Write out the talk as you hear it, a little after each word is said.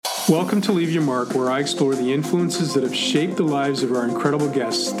Welcome to Leave Your Mark, where I explore the influences that have shaped the lives of our incredible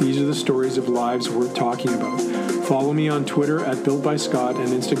guests. These are the stories of lives worth talking about. Follow me on Twitter at Built by Scott and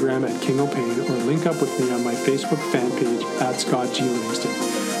Instagram at King O'Pain, or link up with me on my Facebook fan page at Scott G.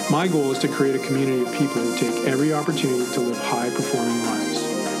 Livingston. My goal is to create a community of people who take every opportunity to live high-performing lives.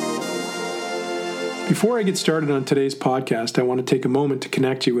 Before I get started on today's podcast, I want to take a moment to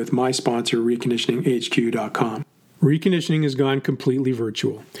connect you with my sponsor, ReconditioningHQ.com. Reconditioning has gone completely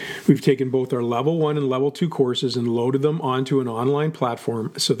virtual. We've taken both our Level 1 and Level 2 courses and loaded them onto an online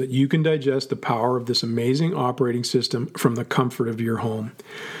platform so that you can digest the power of this amazing operating system from the comfort of your home.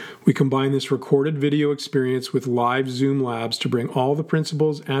 We combine this recorded video experience with live Zoom labs to bring all the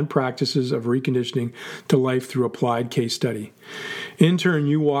principles and practices of reconditioning to life through applied case study. In turn,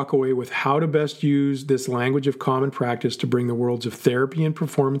 you walk away with how to best use this language of common practice to bring the worlds of therapy and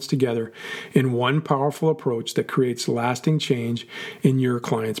performance together in one powerful approach that creates lasting change in your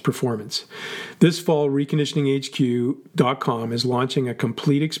client's performance. This fall, ReconditioningHQ.com is launching a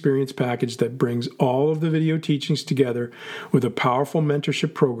complete experience package that brings all of the video teachings together with a powerful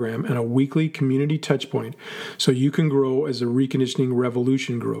mentorship program and a weekly community touchpoint so you can grow as the reconditioning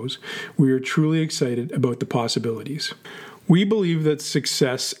revolution grows. We are truly excited about the possibilities. We believe that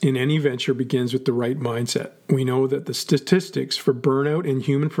success in any venture begins with the right mindset. We know that the statistics for burnout in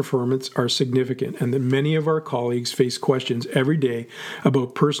human performance are significant and that many of our colleagues face questions every day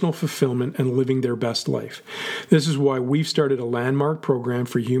about personal fulfillment and living their best life. This is why we've started a landmark program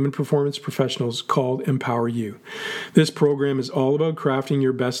for human performance professionals called Empower You. This program is all about crafting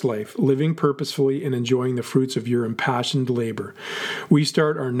your best life, living purposefully, and enjoying the fruits of your impassioned labor. We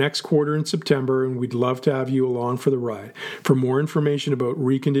start our next quarter in September, and we'd love to have you along for the ride. For more information about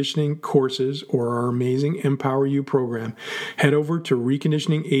reconditioning courses or our amazing Empower You program, head over to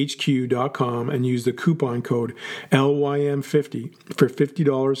reconditioninghq.com and use the coupon code LYM50 for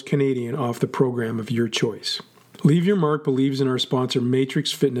 $50 Canadian off the program of your choice. Leave Your Mark believes in our sponsor,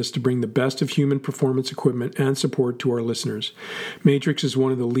 Matrix Fitness, to bring the best of human performance equipment and support to our listeners. Matrix is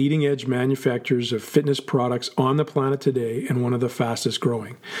one of the leading-edge manufacturers of fitness products on the planet today and one of the fastest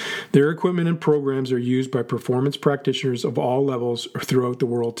growing. Their equipment and programs are used by performance practitioners of all levels throughout the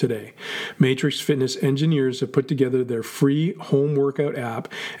world today. Matrix Fitness engineers have put together their free home workout app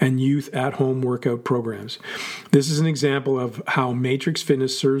and youth at-home workout programs. This is an example of how Matrix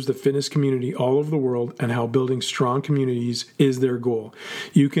Fitness serves the fitness community all over the world and how building strong communities is their goal.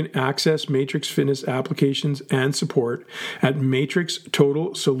 You can access Matrix Fitness applications and support at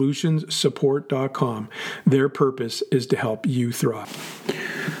matrixtotalsolutionsupport.com. Their purpose is to help you thrive.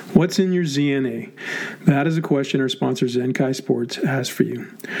 What's in your ZNA? That is a question our sponsor Zenkai Sports has for you.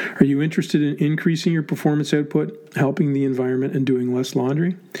 Are you interested in increasing your performance output, helping the environment, and doing less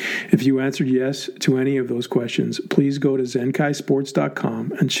laundry? If you answered yes to any of those questions, please go to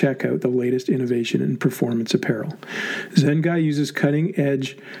zenkaisports.com and check out the latest innovation in performance apparel. Zenkai uses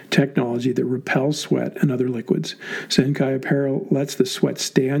cutting-edge technology that repels sweat and other liquids. Zenkai apparel lets the sweat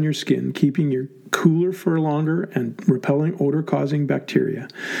stay on your skin, keeping your cooler for longer and repelling odor-causing bacteria.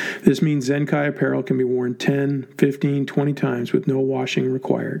 This means Zenkai apparel can be worn 10, 15, 20 times with no washing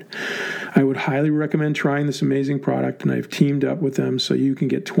required. I would highly recommend trying this amazing product, and I've teamed up with them so you can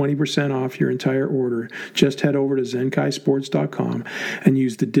get 20% off your entire order. Just head over to zenkaisports.com and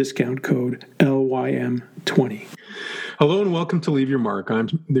use the discount code LYM20. Hello and welcome to Leave Your Mark. I'm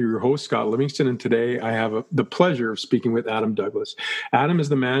your host, Scott Livingston, and today I have the pleasure of speaking with Adam Douglas. Adam is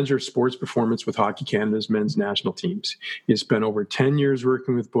the manager of sports performance with Hockey Canada's men's national teams. He has spent over 10 years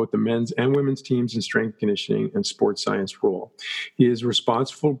working with both the men's and women's teams in strength conditioning and sports science role. He is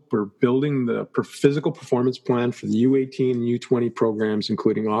responsible for building the physical performance plan for the U18 and U20 programs,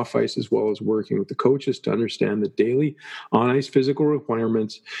 including off-ice, as well as working with the coaches to understand the daily on-ice physical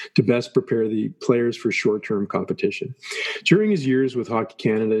requirements to best prepare the players for short-term competition. During his years with Hockey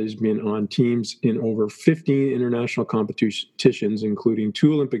Canada, he's been on teams in over 15 international competitions, including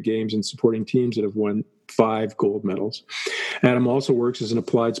 2 Olympic Games, and supporting teams that have won 5 gold medals. Adam also works as an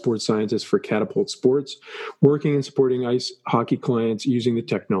applied sports scientist for Catapult Sports, working and supporting ice hockey clients using the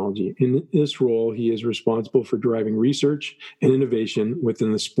technology. In this role, he is responsible for driving research and innovation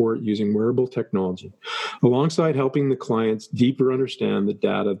within the sport using wearable technology, alongside helping the clients deeper understand the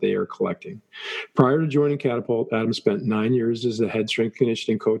data they are collecting. Prior to joining Catapult, Adam spent 9 years as the head strength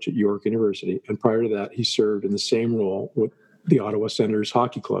conditioning coach at York University, and prior to that, he served in the same role with the Ottawa Senators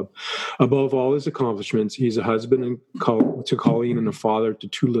Hockey Club. Above all his accomplishments, he's a husband to Colleen and a father to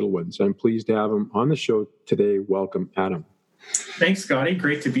 2 little ones. I'm pleased to have him on the show today. Welcome, Adam. Thanks, Scotty.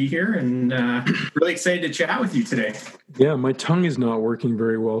 Great to be here, and really excited to chat with you today. Yeah, my tongue is not working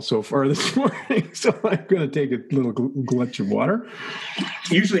very well so far this morning, so I'm going to take a little glutch of water.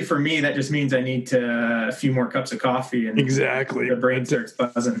 Usually for me, that just means I need a few more cups of coffee, and exactly the brain starts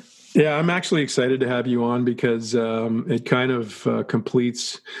buzzing. Yeah, I'm actually excited to have you on because it kind of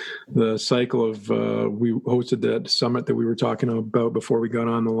completes the cycle of we hosted that summit that we were talking about before we got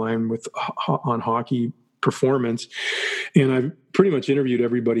on the line on hockey performance, and I've pretty much interviewed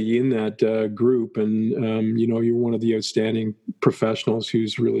everybody in that group, and you're one of the outstanding professionals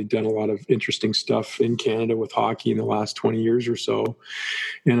who's really done a lot of interesting stuff in Canada with hockey in the last 20 years or so.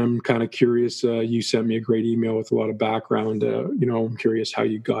 And I'm kind of curious, you sent me a great email with a lot of background. I'm curious how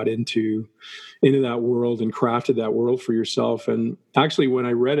you got into that world and crafted that world for yourself. And actually, when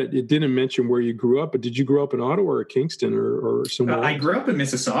I read it, it didn't mention where you grew up, but did you grow up in Ottawa or Kingston or somewhere else? I grew up in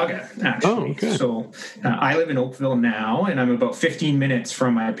Mississauga, actually. Oh, okay. So I live in Oakville now, and I'm about 15 minutes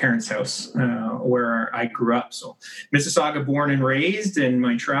from my parents' house where I grew up. So Mississauga born and raised, and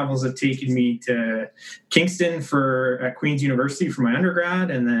my travels have taken me to Kingston at Queen's University for my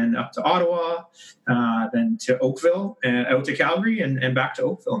undergrad, and then up to Ottawa, then to Oakville, and out to Calgary, and back to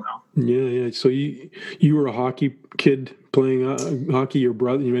Oakville now. Yeah. So you were a hockey kid playing hockey. Your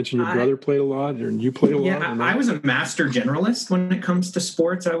brother, you mentioned your brother played a lot, and you played a lot. Yeah, I was a master generalist when it comes to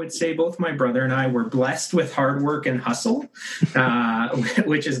sports. I would say both my brother and I were blessed with hard work and hustle,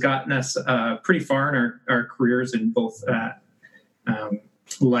 which has gotten us pretty far in our careers in both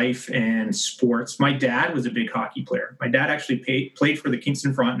life and sports. My dad was a big hockey player. My dad actually played for the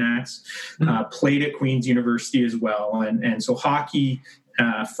Kingston Frontenacs, played at Queen's University as well. And so hockey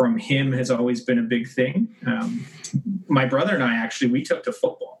from him has always been a big thing. My brother and I we took to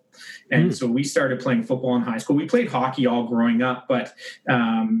football. And so we started playing football in high school. We played hockey all growing up, but,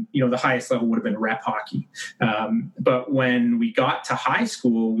 the highest level would have been rep hockey. But when we got to high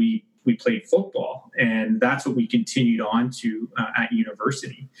school, we played football, and that's what we continued on to at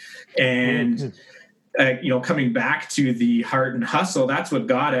university. And, coming back to the heart and hustle, that's what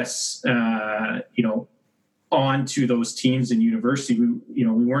got us, onto those teams in university. We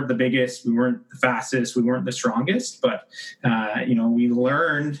weren't the biggest, we weren't the fastest, we weren't the strongest, but, we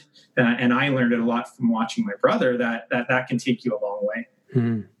learned, and I learned it a lot from watching my brother that can take you a long way.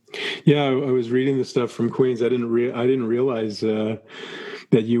 Mm-hmm. Yeah, I was reading the stuff from Queens. I didn't realize that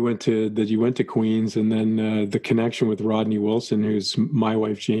you went to Queens, and then the connection with Rodney Wilson, who's my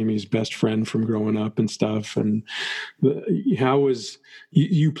wife Jamie's best friend from growing up and stuff. And how was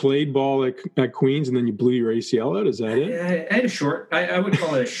you played ball at Queens, and then you blew your ACL out? Is that it? I had I would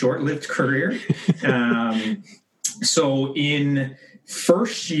call it a short-lived career. So in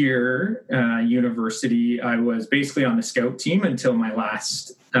first year university, I was basically on the scout team until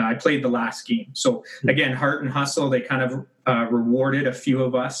I played the last game. So again, heart and hustle, they kind of rewarded a few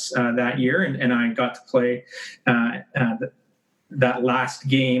of us that year, and I got to play that last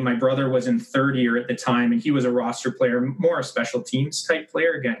game. My brother was in third year at the time, and he was a roster player, more a special teams type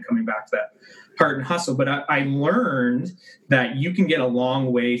player, again, coming back to that heart and hustle. But I learned that you can get a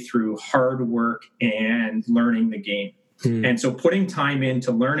long way through hard work and learning the game. And so putting time in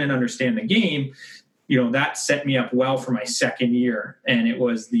to learn and understand the game, that set me up well for my second year. And it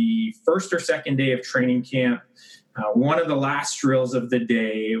was the first or second day of training camp. One of the last drills of the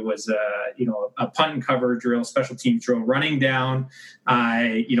day was a punt and cover drill, special teams drill, running down.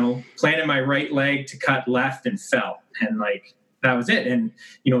 I, planted my right leg to cut left and fell. And that was it. And,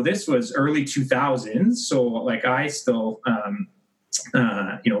 this was early 2000s. So I still,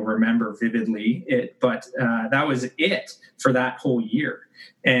 remember vividly it, but that was it for that whole year.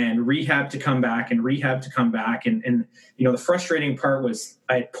 And rehab to come back. And the frustrating part was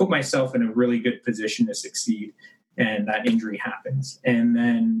I put myself in a really good position to succeed, and that injury happens. And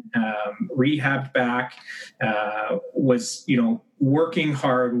then rehabbed back, was, working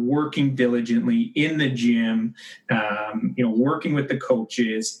hard, working diligently in the gym, working with the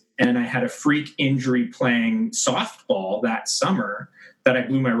coaches. And I had a freak injury playing softball that summer that I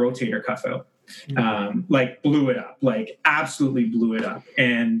blew my rotator cuff out. Blew it up, absolutely blew it up.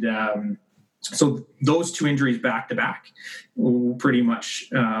 And so those two injuries back to back pretty much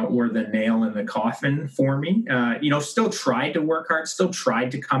were the nail in the coffin for me. Still tried to work hard, still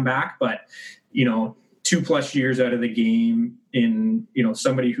tried to come back, but 2+ years out of the game in,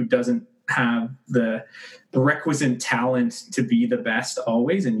 somebody who doesn't have the requisite talent to be the best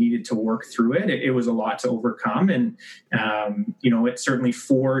always and needed to work through it. It was a lot to overcome. And, it certainly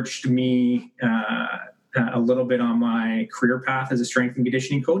forged me a little bit on my career path as a strength and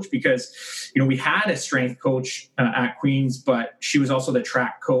conditioning coach, because, we had a strength coach at Queens, but she was also the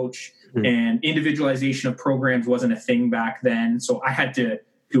track coach, and individualization of programs wasn't a thing back then. So I had to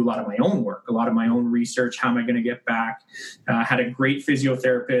do a lot of my own work, a lot of my own research. How am I going to get back? Had a great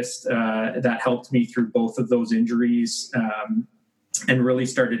physiotherapist that helped me through both of those injuries, and really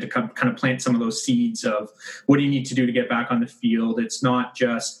started to kind of plant some of those seeds of what do you need to do to get back on the field. It's not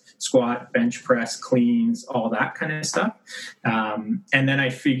just squat, bench press, cleans, all that kind of stuff. And then I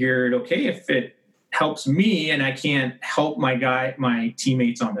figured, okay, if it helps me and I can't help my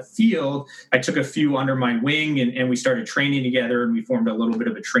teammates on the field, I took a few under my wing and we started training together, and we formed a little bit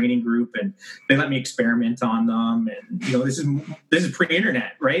of a training group, and they let me experiment on them. And, this is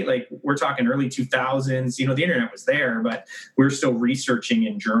pre-internet, right? Like, we're talking early 2000s, the internet was there, but we were still researching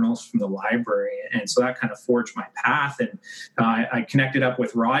in journals from the library. And so that kind of forged my path. And I connected up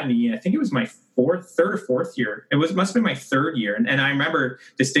with Rodney. I think it was my third or fourth year. Must have been my third year. And I remember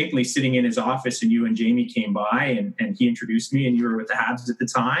distinctly sitting in his office, and you and Jamie came by, and he introduced me, and you were with the Habs at the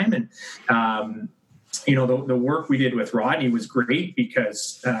time. And, the work we did with Rodney was great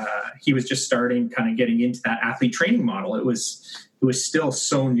because he was just starting kind of getting into that athlete training model. It was still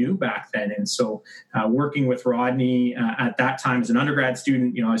so new back then. And so working with Rodney at that time as an undergrad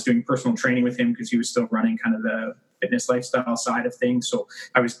student, I was doing personal training with him because he was still running kind of the fitness lifestyle side of things. So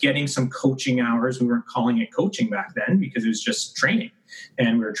I was getting some coaching hours. We weren't calling it coaching back then because it was just training.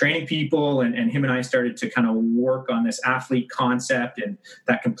 And we were training people, and him and I started to kind of work on this athlete concept and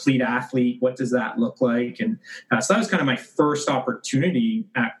that complete athlete. What does that look like? And so that was kind of my first opportunity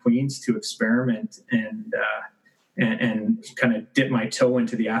at Queens to experiment and kind of dip my toe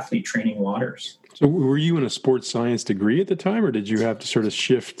into the athlete training waters. So were you in a sports science degree at the time, or did you have to sort of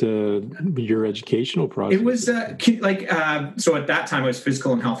shift your educational process? It was so at that time it was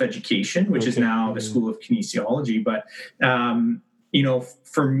physical and health education, which is now the School of Kinesiology. But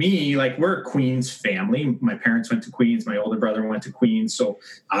for me, like, we're a Queens family. My parents went to Queens. My older brother went to Queens. So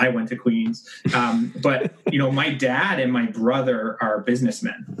I went to Queens. But, my dad and my brother are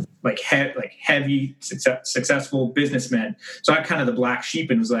businessmen, heavy, successful businessmen. So I'm kind of the black sheep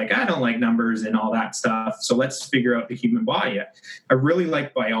and was like, I don't like numbers and all that stuff. So let's figure out the human body. I really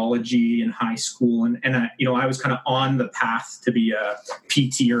liked biology in high school. And I was kind of on the path to be a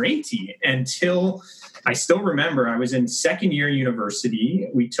PT or AT until I still remember I was in second year university.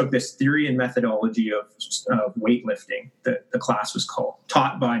 We took this theory and methodology of weightlifting. The class was called,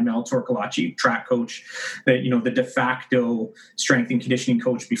 taught by Mel Torcolacci, track coach, the de facto strength and conditioning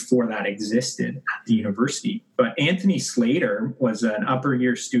coach before that existed at the university. But Anthony Slater was an upper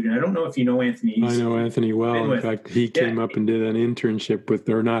year student. I don't know if you know Anthony. I know Anthony well. In fact, he came up and did an internship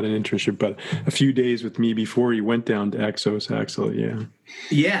not an internship, but a few days with me before he went down to Exos, actually. Yeah.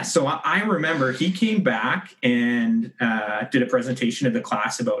 Yeah. So I remember he came back and did a presentation to the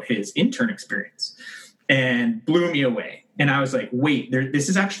class about his intern experience and blew me away. And I was like, wait, this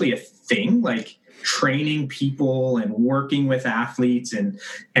is actually a thing, like training people and working with athletes. And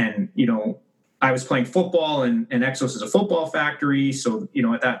I was playing football, and Exos is a football factory. So,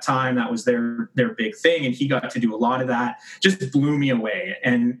 at that time, that was their big thing. And he got to do a lot of that. Just blew me away.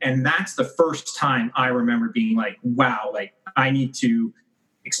 And that's the first time I remember being like, wow, like, I need to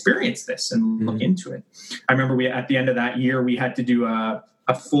experience this and look into it. I remember at the end of that year, we had to do a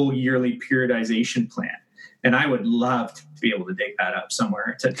full yearly periodization plan. And I would love to be able to dig that up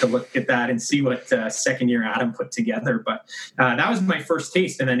somewhere to look at that and see what second year Adam put together. But that was my first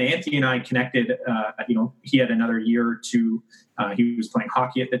taste. And then Anthony and I connected. He had another year or two. He was playing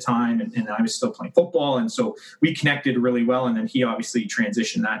hockey at the time, and I was still playing football. And so we connected really well. And then he obviously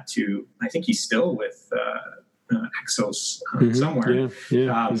transitioned that to, I think he's still with Exos somewhere.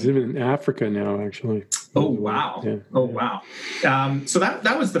 Yeah. He's in Africa now, actually. Oh, wow. Yeah. Oh, wow. So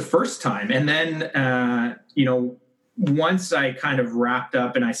that was the first time. And then, once I kind of wrapped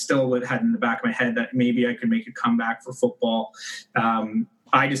up and I still had in the back of my head that maybe I could make a comeback for football,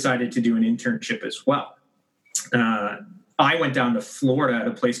 I decided to do an internship as well. I went down to Florida at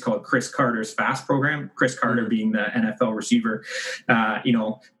a place called Chris Carter's FAST program, Chris Carter being the NFL receiver.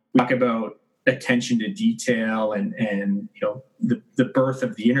 Talk about attention to detail and the birth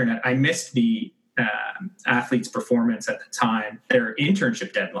of the internet. I missed the athlete's performance at the time, their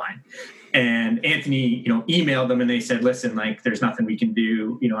internship deadline. And Anthony, emailed them and they said, listen, like, there's nothing we can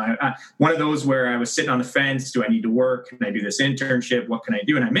do. I one of those where I was sitting on the fence. Do I need to work? Can I do this internship? What can I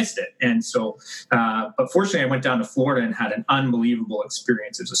do? And I missed it. And so, but fortunately I went down to Florida and had an unbelievable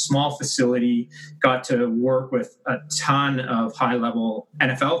experience. It was a small facility, got to work with a ton of high level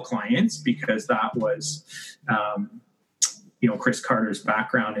NFL clients because that was, Chris Carter's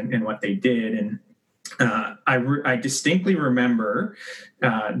background and what they did. And I distinctly remember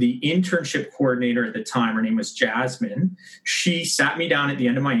the internship coordinator at the time. Her name was Jasmine. She sat me down at the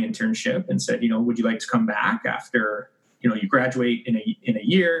end of my internship and said, would you like to come back after, you graduate in a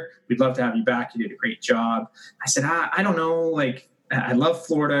year? We'd love to have you back. You did a great job. I said, I don't know. Like, I love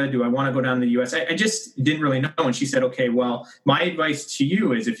Florida. Do I want to go down to the U.S.? I just didn't really know. And she said, okay, well, my advice to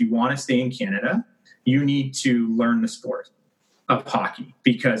you is if you want to stay in Canada, you need to learn the sport of hockey,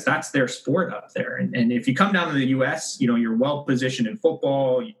 because that's their sport up there. And if you come down to the US, you're well positioned in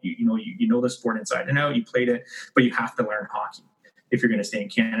football, you know the sport inside and out, you played it, but you have to learn hockey if you're going to stay in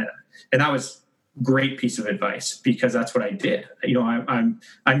Canada. And that was great piece of advice, because that's what I did.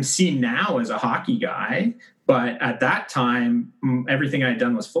 I'm seen now as a hockey guy, but at that time, everything I had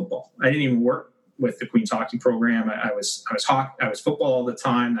done was football. I didn't even work with the Queen's hockey program. I was football all the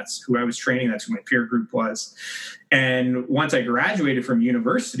time. That's who I was training. That's who my peer group was. And once I graduated from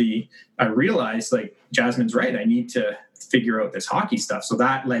university, I realized, like, Jasmine's right. I need to figure out this hockey stuff. So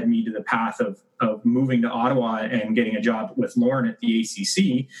that led me to the path of moving to Ottawa and getting a job with Lauren at the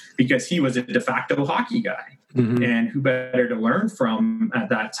ACC, because he was a de facto hockey guy. Mm-hmm. And who better to learn from at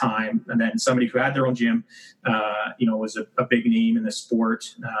that time? And then somebody who had their own gym, was a big name in the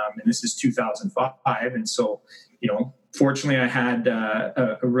sport. And this is 2005. And so, fortunately, I had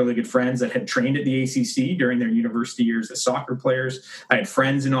a really good friends that had trained at the ACC during their university years as soccer players. I had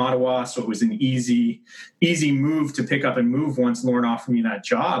friends in Ottawa, so it was an easy move to pick up and move once Lauren offered me that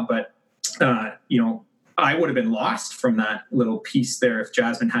job. But, I would have been lost from that little piece there if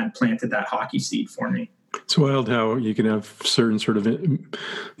Jasmine hadn't planted that hockey seed for me. It's wild how you can have certain sort of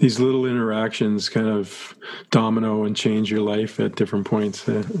these little interactions kind of domino and change your life at different points.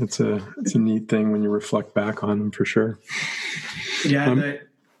 It's a neat thing when you reflect back on them, for sure. Yeah.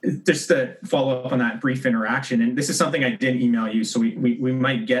 Just to follow up on that brief interaction, and this is something I didn't email you, so we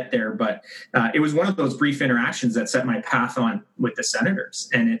might get there, but it was one of those brief interactions that set my path on with the Senators,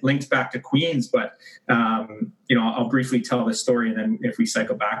 and it linked back to Queens, but I'll briefly tell this story, and then if we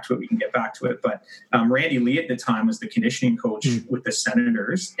cycle back to it, we can get back to it. But Randy Lee at the time was the conditioning coach with the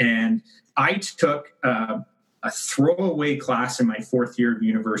Senators, and I took a throwaway class in my fourth year of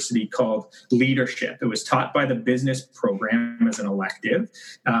university called Leadership. It was taught by the business program as an elective,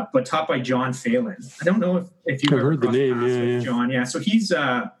 but taught by John Phelan. I don't know if you've ever heard the name. Yeah. John. Yeah. So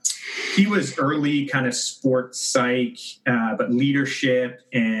he was early kind of sports psych, but leadership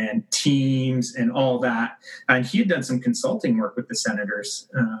and teams and all that. And he had done some consulting work with the Senators,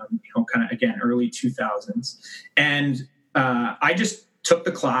 kind of, again, early 2000s. And I just took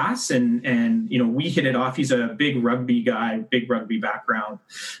the class and we hit it off. He's a big rugby guy, big rugby background.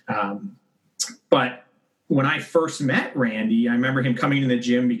 But when I first met Randy, I remember him coming in the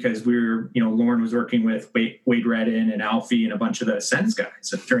gym because Lauren was working with Wade Redden and Alfie and a bunch of the Sens guys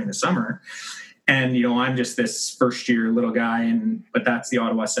during the summer. And, I'm just this first year little guy, but that's the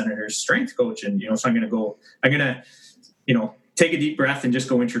Ottawa Senators strength coach. And, so I'm going to take a deep breath and just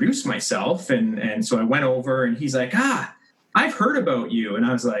go introduce myself. And so I went over and he's like, I've heard about you. And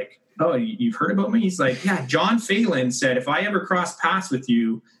I was like, oh, you've heard about me? He's like, yeah, John Phelan said, if I ever cross paths with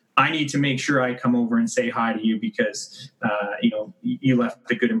you, I need to make sure I come over and say hi to you because, you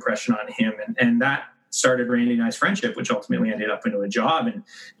left a good impression on him. And that started Randy and I's friendship, which ultimately ended up into a job. And,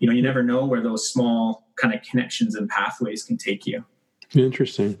 you never know where those small kind of connections and pathways can take you.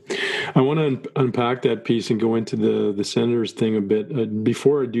 Interesting. I want to unpack that piece and go into the Senators thing a bit.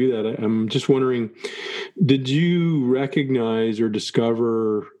 Before I do that, I'm just wondering, did you recognize or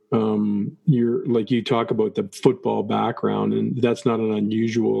discover you talk about the football background, and that's not an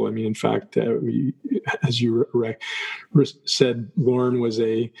unusual. I mean, in fact, as you said, Lauren was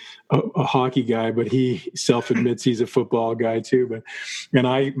a hockey guy, but he self-admits he's a football guy too.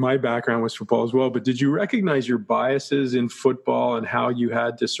 My background was football as well. But did you recognize your biases in football and how you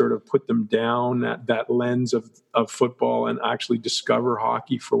had to sort of put them down, that lens of football, and actually discover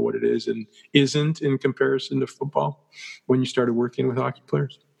hockey for what it is and isn't in comparison to football when you started working with hockey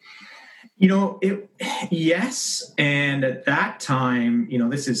players? Yes. And at that time,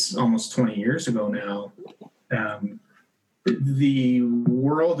 this is almost 20 years ago now, the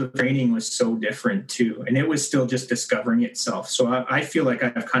world of training was so different too. And it was still just discovering itself. So I feel like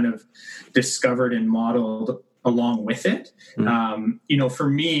I've kind of discovered and modeled along with it. Mm-hmm. For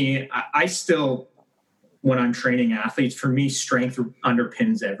me, I still, when I'm training athletes, for me, strength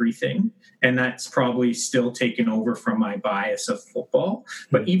underpins everything. And that's probably still taken over from my bias of football.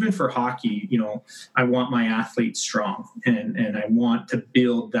 But even for hockey, I want my athletes strong and I want to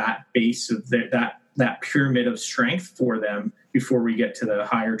build that base of that pyramid of strength for them before we get to the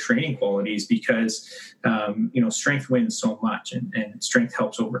higher training qualities, because, strength wins so much and strength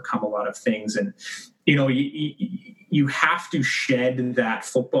helps overcome a lot of things. And you have to shed that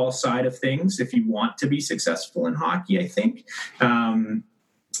football side of things if you want to be successful in hockey, I think.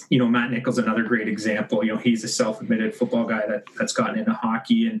 Matt Nichols, another great example. He's a self-admitted football guy that's gotten into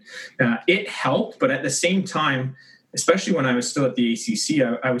hockey, and it helped. But at the same time, especially when I was still at the ACC,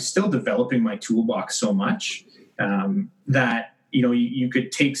 I was still developing my toolbox so much that you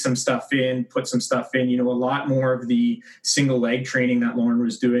could take some stuff in, put some stuff in. A lot more of the single leg training that Lauren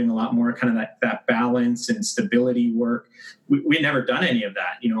was doing, a lot more kind of that balance and stability work. We had never done any of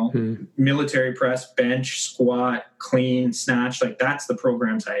that. Military press, bench, squat, clean, snatch, like that's the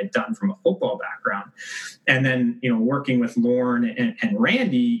programs I had done from a football background. And then, working with Lauren and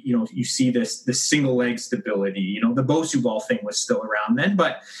Randy, you see this single leg stability. The Bosu ball thing was still around then,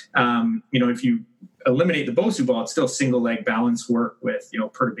 but if you eliminate the Bosu ball, it's still single leg balance work with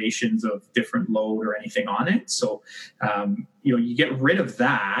perturbations of different load or anything on it. So you get rid of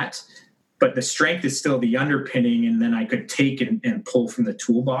that, but the strength is still the underpinning, and then I could take and pull from the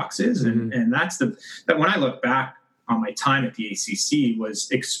toolboxes. And that's that when I look back on my time at the ACC was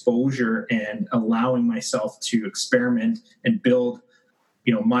exposure and allowing myself to experiment and build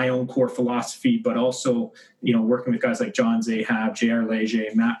my own core philosophy, but also, working with guys like John Zahab, J.R. Leger,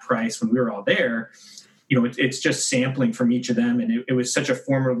 Matt Price, when we were all there, it's just sampling from each of them. And it was such a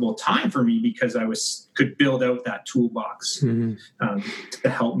formidable time for me because I could build out that toolbox to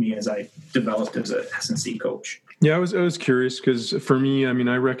help me as I developed as a S&C coach. Yeah, I was curious because for me,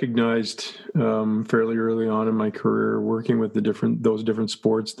 I recognized fairly early on in my career working with those different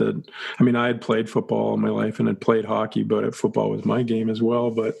sports that, I had played football all my life and had played hockey, but football was my game as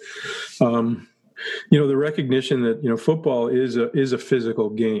well. But the recognition that football is a physical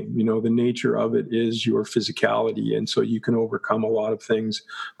game. The nature of it is your physicality, and so you can overcome a lot of things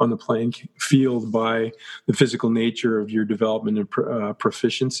on the playing field by the physical nature of your development and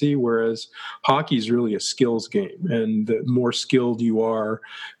proficiency. Whereas hockey is really a skills game, and the more skilled you are,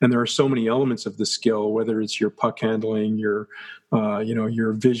 and there are so many elements of the skill, whether it's your puck handling, your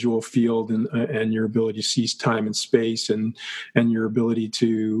visual field and your ability to seize time and space, and your ability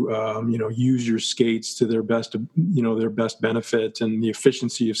to use your skates to their best benefit, and the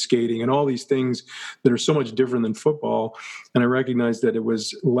efficiency of skating, and all these things that are so much different than football. And I recognized that it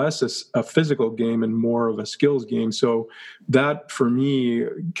was less a physical game and more of a skills game. So that for me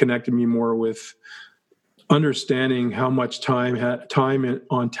connected me more with understanding how much time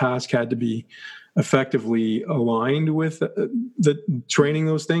on task had to be effectively aligned with the training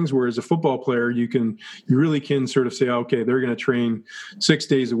those things. Whereas a football player, you really can sort of say, okay, they're going to train 6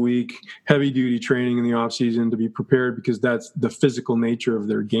 days a week, heavy duty training in the off season to be prepared because that's the physical nature of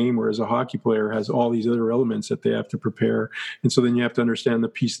their game. Whereas a hockey player has all these other elements that they have to prepare. And so then you have to understand the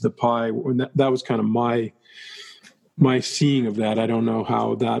piece of the pie. And that was kind of my seeing of that. I don't know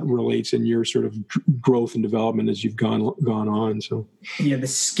how that relates in your sort of growth and development as you've gone on. So yeah, the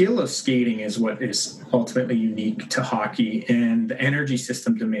skill of skating is what is ultimately unique to hockey, and the energy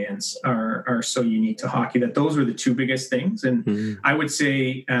system demands are so unique to hockey that those were the two biggest things. And I would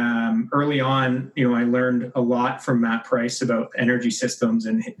say early on, I learned a lot from Matt Price about energy systems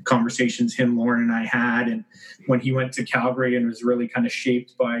and conversations Lauren and I had, and when he went to Calgary and was really kind of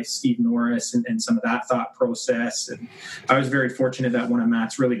shaped by Steve Norris and some of that thought process. And I was very fortunate that one of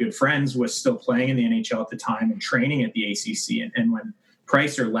Matt's really good friends was still playing in the NHL at the time and training at the ACC. And when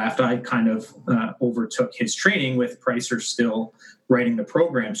Pricer left, I kind of overtook his training with Pricer still writing the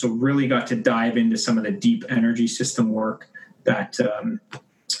program. So really got to dive into some of the deep energy system work that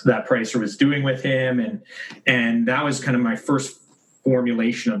Pricer was doing with him. And that was kind of my first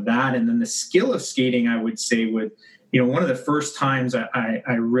formulation of that. And then the skill of skating, I would say, one of the first times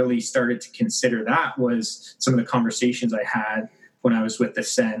I really started to consider that was some of the conversations I had when I was with the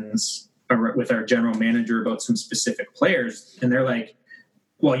Sens or with our general manager about some specific players. And they're like,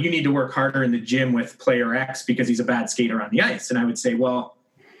 well, you need to work harder in the gym with player X because he's a bad skater on the ice. And I would say, well,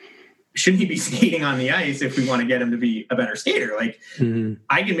 shouldn't he be skating on the ice if we want to get him to be a better skater? Like,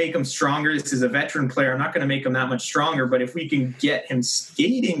 I can make him stronger. This is a veteran player. I'm not going to make him that much stronger, but if we can get him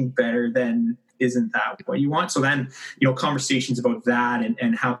skating better, then isn't that what you want? So then, conversations about that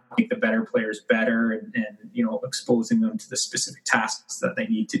and how to make the better players better and exposing them to the specific tasks that they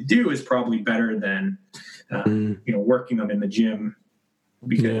need to do is probably better than, working them in the gym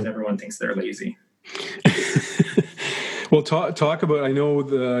because everyone thinks they're lazy. Well, talk about, I know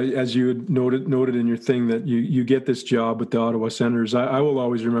as you had noted in your thing that you get this job with the Ottawa Senators. I will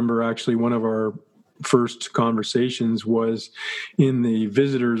always remember actually one of our first conversations was in the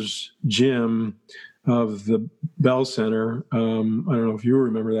visitors gym of the Bell Center. I don't know if you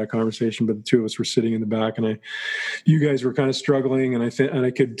remember that conversation, but the two of us were sitting in the back, and you guys were kind of struggling, and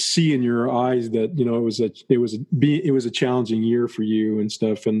I could see in your eyes that it was a challenging year for you and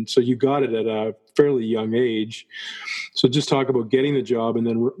stuff, and so you got it at a fairly young age. So just talk about getting the job, and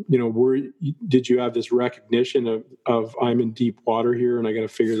then did you have this recognition of I'm in deep water here and I got to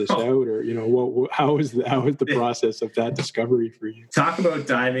figure this out, or how was the process of that discovery for you? Talk about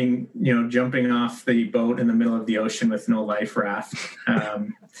diving, jumping off the boat in the middle of the ocean with no life raft.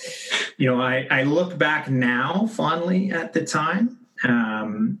 I look back now fondly at the time,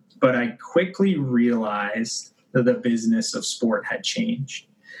 but I quickly realized that the business of sport had changed.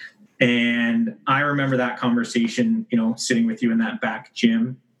 And I remember that conversation, sitting with you in that back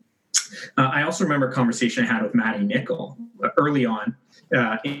gym. I also remember a conversation I had with Matty Nickel early on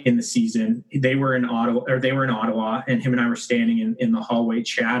in the season. They were in Ottawa, and him and I were standing in the hallway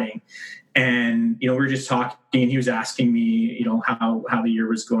chatting. And, we were just talking, and he was asking me, how the year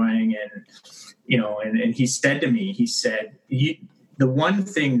was going. And he said to me, the one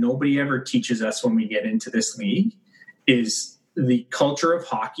thing nobody ever teaches us when we get into this league is the culture of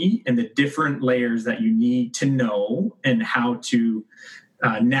hockey and the different layers that you need to know and how to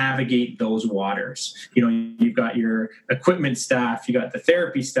navigate those waters. You've got your equipment staff, you got the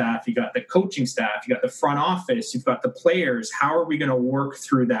therapy staff, you got the coaching staff, you got the front office, you've got the players. How are we going to work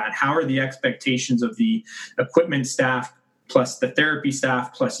through that? How are the expectations of the equipment staff plus the therapy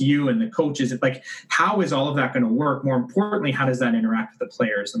staff plus you and the coaches? Like, how is all of that going to work? More importantly, how does that interact with the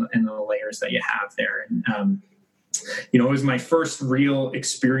players and the layers that you have there? And it was my first real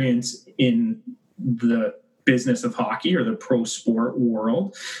experience in the business of hockey or the pro sport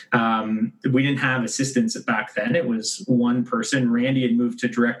world. We didn't have assistants back then. It was one person. Randy had moved to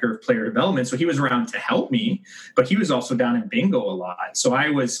director of player development, so he was around to help me, but he was also down in bingo a lot. So I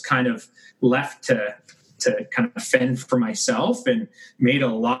was kind of left to kind of fend for myself, and made a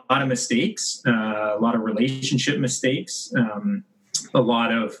lot of mistakes, a lot of relationship mistakes, a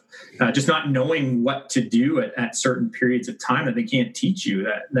lot of just not knowing what to do at certain periods of time that they can't teach you,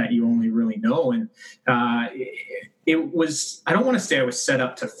 that you only really know. And it was, I don't want to say I was set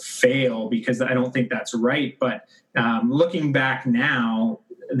up to fail, because I don't think that's right. But looking back now,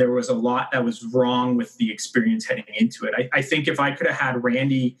 there was a lot that was wrong with the experience heading into it. I think if I could have had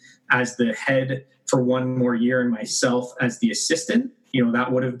Randy as the head for one more year and myself as the assistant,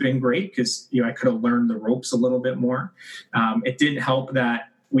 that would have been great, because, I could have learned the ropes a little bit more. It didn't help that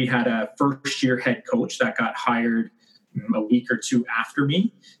we had a first-year head coach that got hired a week or two after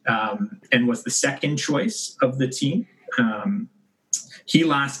me, and was the second choice of the team. He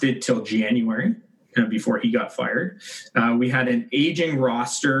lasted till January before he got fired. We had an aging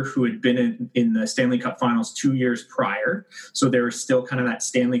roster who had been in the Stanley Cup Finals 2 years prior. So there was still kind of that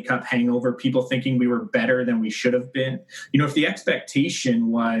Stanley Cup hangover, people thinking we were better than we should have been. If the expectation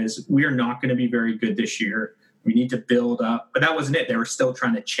was we are not going to be very good this year, we need to build up. But that wasn't it. They were still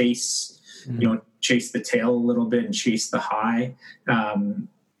trying to chase the tail a little bit and chase the high.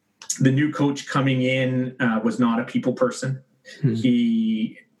 The new coach coming in was not a people person.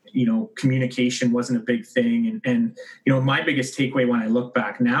 He communication wasn't a big thing. And my biggest takeaway when I look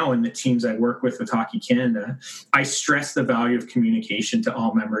back now in the teams I work with Hockey Canada, I stress the value of communication to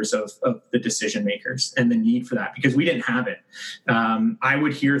all members of the decision makers and the need for that, because we didn't have it. I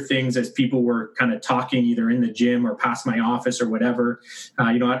would hear things as people were kind of talking either in the gym or past my office or whatever.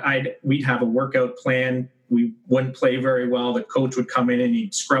 We'd have a workout plan. We wouldn't play very well. The coach would come in and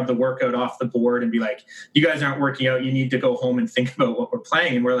he'd scrub the workout off the board and be like, "You guys aren't working out. You need to go home and think about what we're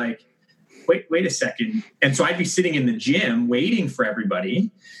playing." And we're like, wait a second. And so I'd be sitting in the gym waiting for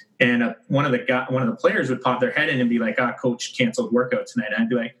everybody. And one of the players would pop their head in and be like, "Coach canceled workout tonight." And I'd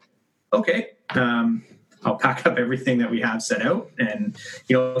be like, "Okay, I'll pack up everything that we have set out." And,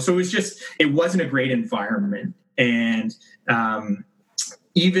 so it wasn't a great environment. And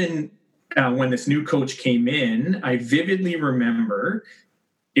even when this new coach came in, I vividly remember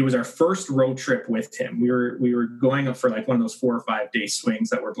it was our first road trip with him. We were going up for like one of those 4 or 5 day swings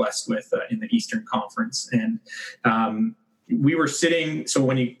that we're blessed with in the Eastern Conference. And we were sitting, so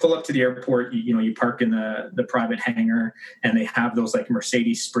when you pull up to the airport, you park in the private hangar, and they have those like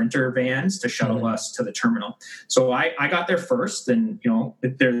Mercedes Sprinter vans to shuttle us to the terminal. So I got there first, and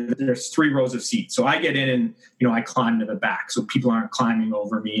there's 3 rows of seats. So I get in and I climb to the back, so people aren't climbing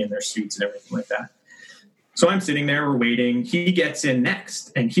over me in their suits and everything like that. So I'm sitting there, we're waiting. He gets in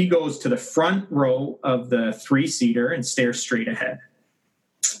next, and he goes to the front row of the 3-seater and stares straight ahead.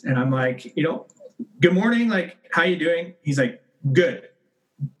 And I'm like, "Good morning, like, how you doing?" He's like, "Good."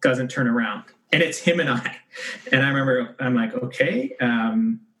 Doesn't turn around. And it's him and I. And I remember I'm like, okay,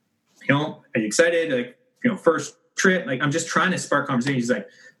 Are you excited? Like, first trip, like, I'm just trying to spark conversation. He's like,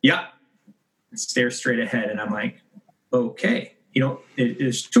 yeah, stare straight ahead. And I'm like, okay,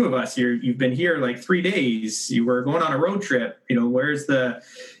 there's two of us here. You've been here like 3 days. You were going on a road trip. Where's the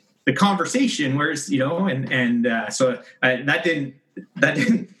conversation? Where's, so that didn't,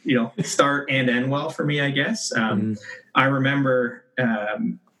 start and end well for me, I guess. I remember,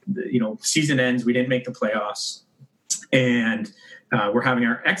 season ends, we didn't make the playoffs, and we're having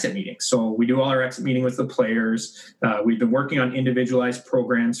our exit meeting. So we do all our exit meeting with the players. We've been working on individualized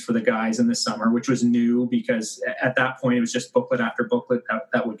programs for the guys in the summer, which was new because at that point it was just booklet after booklet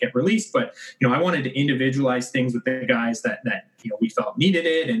that would get released. But, I wanted to individualize things with the guys that we felt needed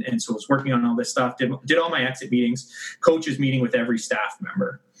it. And so I was working on all this stuff, did all my exit meetings, coaches meeting with every staff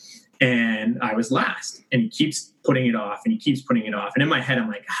member. And I was last, and he keeps putting it off and he keeps putting it off. And in my head, I'm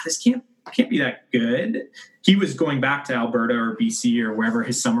like, this can't be that good. He was going back to Alberta or BC or wherever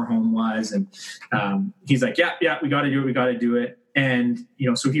his summer home was. And he's like, yeah, we got to do it. We got to do it. And,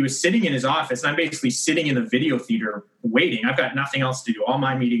 so he was sitting in his office, and I'm basically sitting in the video theater waiting. I've got nothing else to do. All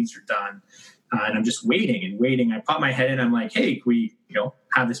my meetings are done. And I'm just waiting and waiting. I pop my head in. I'm like, hey, can we,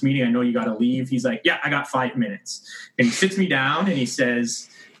 have this meeting? I know you got to leave. He's like, yeah, I got 5 minutes. And he sits me down and he says,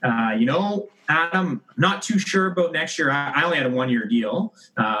 Adam, I'm not too sure about next year. I only had a 1-year deal.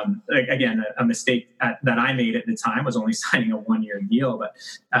 Again, a mistake that I made at the time was only signing a 1-year deal. But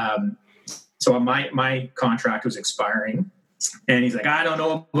so my contract was expiring. And he's like, I don't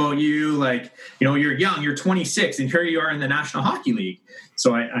know about you. Like, you're young, you're 26, and here you are in the National Hockey League.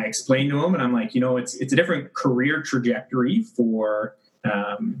 So I explained to him, and I'm like, it's a different career trajectory for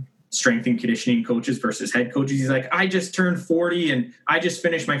strength and conditioning coaches versus head coaches. He's like, I just turned 40 and I just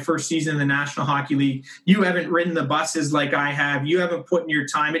finished my first season in the National Hockey League. You haven't ridden the buses like I have. You haven't put in your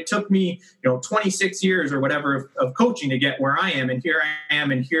time. It took me, 26 years or whatever of coaching to get where I am. And here I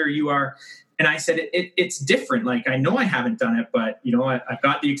am, and here you are. And I said, it's different. Like, I know I haven't done it, but, I've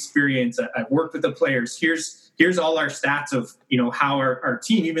got the experience. I've worked with the players. Here's all our stats of, how our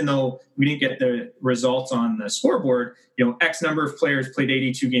team, even though we didn't get the results on the scoreboard, X number of players played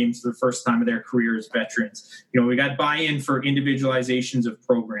 82 games for the first time of their career as veterans. We got buy-in for individualizations of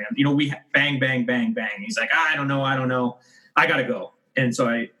programs. We bang, bang, bang, bang. He's like, I don't know. I got to go. And so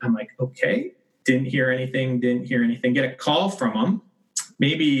I'm like, okay, didn't hear anything. Get a call from him.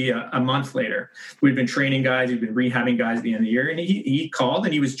 Maybe a month later, we'd been training guys, we'd been rehabbing guys at the end of the year, and he called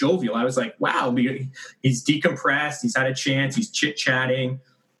and he was jovial. I was like, wow, he's decompressed, he's had a chance, he's chit-chatting,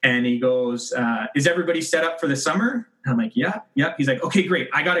 and he goes, is everybody set up for the summer? And I'm like, yeah. He's like, okay, great,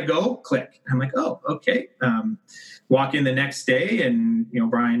 I got to go, click. I'm like, oh, okay. Walk in the next day, and,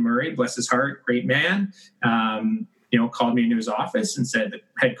 Brian Murray, bless his heart, great man, called me into his office and said the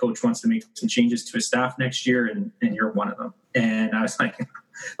head coach wants to make some changes to his staff next year, and you're one of them. And I was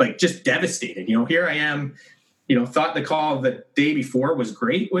like just devastated. Here I am, thought the call the day before was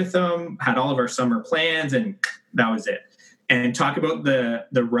great with them, had all of our summer plans, and that was it. And talk about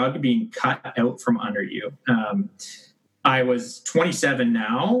the rug being cut out from under you. I was 27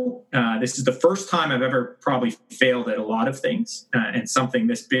 now. This is the first time I've ever probably failed at a lot of things, and something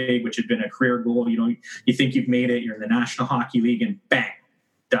this big, which had been a career goal. You think you've made it, you're in the National Hockey League, and bang,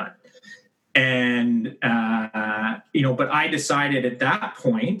 done. And, but I decided at that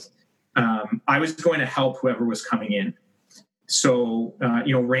point, I was going to help whoever was coming in. So,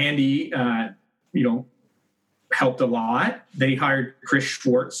 Randy, helped a lot. They hired Chris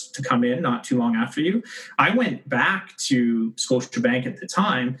Schwartz to come in not too long after you. I went back to Scotiabank at the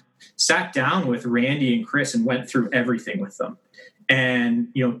time, sat down with Randy and Chris and went through everything with them. And,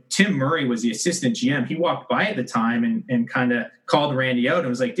 Tim Murray was the assistant GM. He walked by at the time and kind of called Randy out and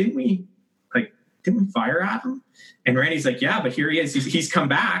was like, didn't we fire Adam? And Randy's like, yeah, but here he is. He's come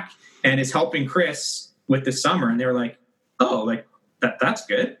back and is helping Chris with the summer. And they were like, oh, like that's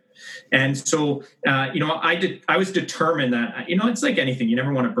good. And so, I was determined that, it's like anything, you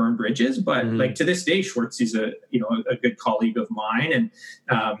never want to burn bridges, but like to this day, Schwartz is a good colleague of mine. And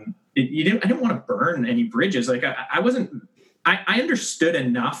I didn't want to burn any bridges. Like I understood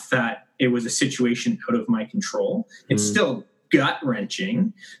enough that it was a situation out of my control. It's still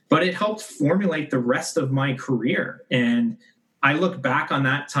gut-wrenching, but it helped formulate the rest of my career. And I look back on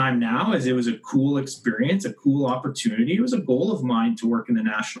that time now as it was a cool experience, a cool opportunity. It was a goal of mine to work in the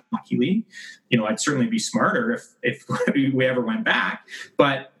National Hockey League. I'd certainly be smarter if we ever went back.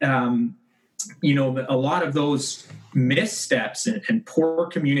 But, a lot of those missteps and poor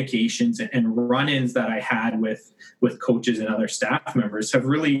communications and run-ins that I had with coaches and other staff members have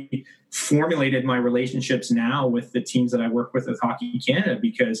really formulated my relationships now with the teams that I work with Hockey Canada,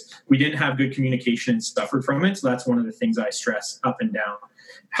 because we didn't have good communication and suffered from it. So that's one of the things I stress up and down.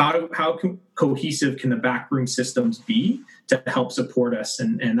 How cohesive can the backroom systems be to help support us?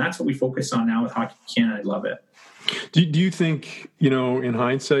 And that's what we focus on now with Hockey Canada. I love it. Do you think, in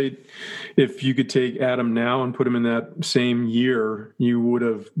hindsight, if you could take Adam now and put him in that same year, you would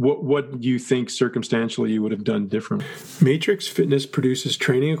have, what do you think circumstantially you would have done different? Matrix Fitness produces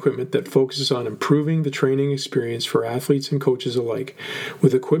training equipment that focuses on improving the training experience for athletes and coaches alike.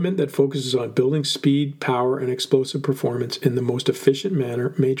 With equipment that focuses on building speed, power, and explosive performance in the most efficient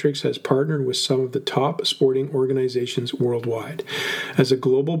manner, Matrix has partnered with some of the top sporting organizations worldwide. As a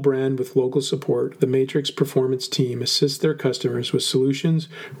global brand with local support, the Matrix Performance team assists their customers with solutions,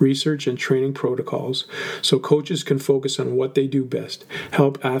 research, and training protocols so coaches can focus on what they do best,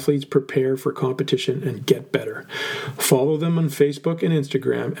 help athletes prepare for competition and get better. Follow them on Facebook and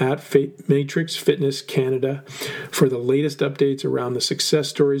Instagram at Matrix Fitness Canada for the latest updates around the success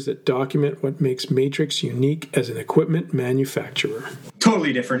stories that document what makes Matrix unique as an equipment manufacturer.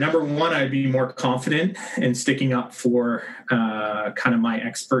 Totally different. Number one, I'd be more confident in sticking up for kind of my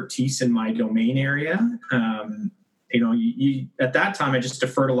expertise in my domain area. At that time, I just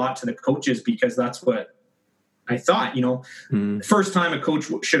deferred a lot to the coaches because that's what I thought. The first time the coach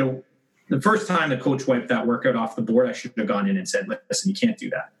wiped that workout off the board, I should have gone in and said, listen, you can't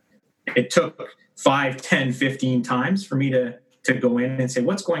do that. It took 5, 10, 15 times for me to go in and say,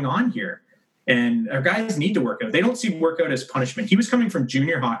 what's going on here? And our guys need to work out. They don't see workout as punishment. He was coming from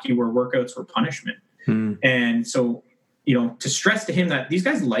junior hockey where workouts were punishment. And so, to stress to him that these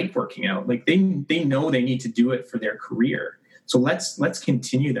guys like working out, like they know they need to do it for their career. So let's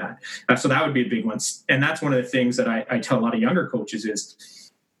continue that. So that would be a big one. And that's one of the things that I tell a lot of younger coaches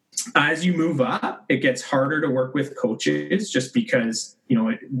is as you move up, it gets harder to work with coaches just because,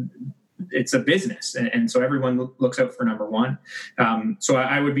 it's a business. And so everyone looks out for number one. So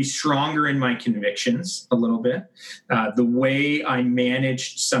I would be stronger in my convictions a little bit. The way I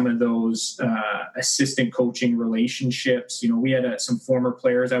managed some of those assistant coaching relationships, we had some former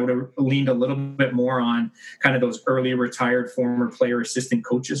players. I would have leaned a little bit more on kind of those early retired former player assistant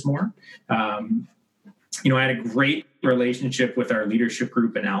coaches more. I had a great relationship with our leadership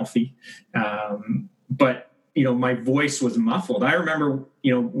group in Alfie. But my voice was muffled. I remember,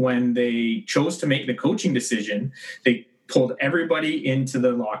 when they chose to make the coaching decision, they pulled everybody into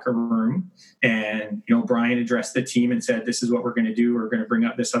the locker room and, Brian addressed the team and said, this is what we're going to do. We're going to bring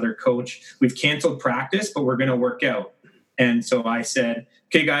up this other coach. We've canceled practice, but we're going to work out. And so I said,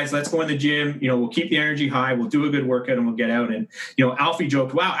 okay, guys, let's go in the gym. We'll keep the energy high. We'll do a good workout and we'll get out. And, Alfie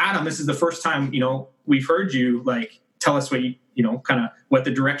joked, wow, Adam, this is the first time, we've heard you tell us what kind of what the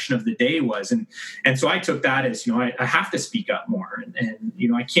direction of the day was. And so I took that as, I have to speak up more and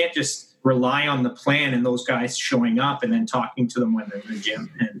I can't just rely on the plan and those guys showing up and then talking to them when they're in the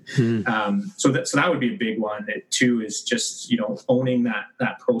gym. And so that would be a big one. It too is just, owning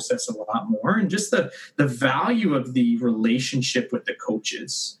that process a lot more and just the value of the relationship with the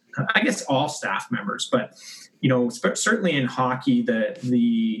coaches, I guess all staff members, but, certainly in hockey,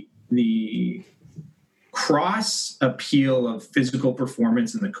 the cross appeal of physical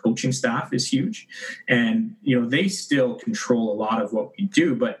performance and the coaching staff is huge. And, they still control a lot of what we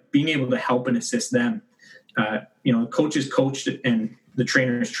do, but being able to help and assist them, coaches coached and the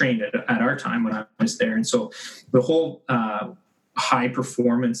trainers trained at our time when I was there. And so the whole high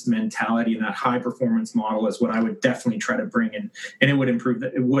performance mentality and that high performance model is what I would definitely try to bring in. And it would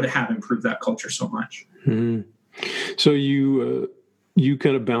have improved that culture so much. Mm-hmm. So you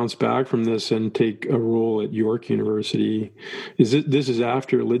kind of bounce back from this and take a role at York University. This is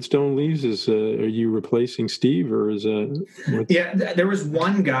after Lidstone leaves? Are you replacing Steve or is it? Yeah, there was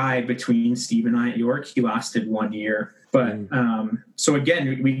one guy between Steve and I at York. He lasted 1 year. But so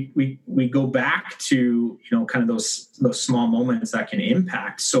again, we go back to, kind of those small moments that can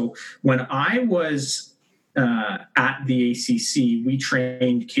impact. So when I was at the ACC, we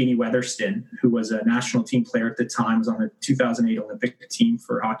trained Katie Weatherston, who was a national team player at the time, was on the 2008 Olympic team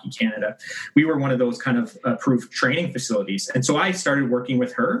for Hockey Canada. We were one of those kind of approved training facilities. And so I started working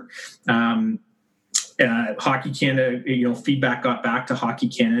with her. Hockey Canada, feedback got back to Hockey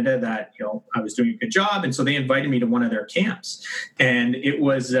Canada that, I was doing a good job. And so they invited me to one of their camps. And it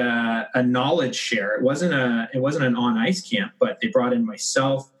was a knowledge share. It wasn't an on-ice camp, but they brought in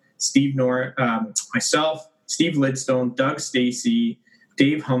myself, Steve Lidstone, Doug Stacey,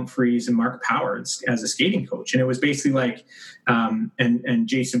 Dave Humphreys and Mark Powers as a skating coach. And it was basically like, and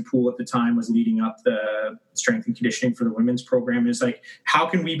Jason Poole at the time was leading up the strength and conditioning for the women's program. It's like, how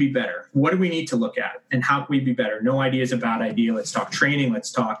can we be better? What do we need to look at? And how can we be better? No idea is a bad idea. Let's talk training.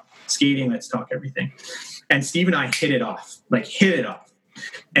 Let's talk skating. Let's talk everything. And Steve and I hit it off.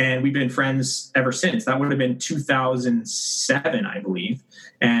 And we've been friends ever since. That would have been 2007, I believe.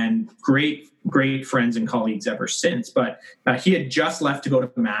 And great friends and colleagues ever since. But he had just left to go to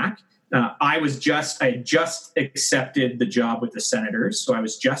Mac. I had just accepted the job with the Senators, so I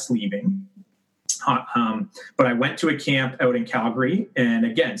was just leaving. But I went to a camp out in Calgary, and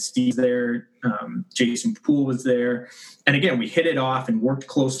again, Steve's there, Jason Poole was there, and again, we hit it off and worked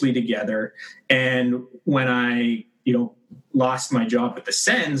closely together. And when I, lost my job with the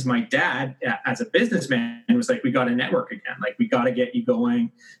Sens, my dad, as a businessman, was like, "We got to network again. Like, we got to get you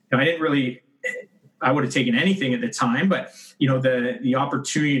going." I would have taken anything at the time, but the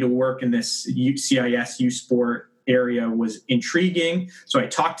opportunity to work in this CIS U Sport area was intriguing. So I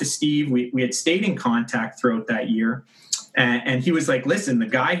talked to Steve. We had stayed in contact throughout that year. And he was like, "Listen, the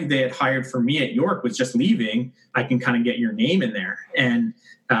guy who they had hired for me at York was just leaving. I can kind of get your name in there." And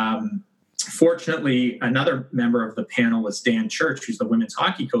fortunately, another member of the panel was Dan Church, who's the women's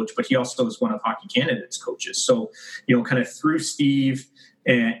hockey coach, but he also was one of Hockey Canada's coaches. So, kind of through Steve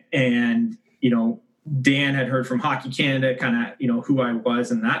and Dan had heard from Hockey Canada, kind of, who I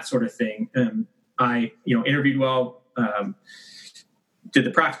was and that sort of thing. I, interviewed well, did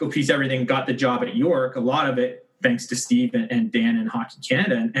the practical piece, everything, got the job at York, a lot of it thanks to Steve and Dan and Hockey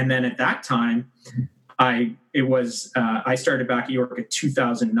Canada. And then at that time, I started back at York in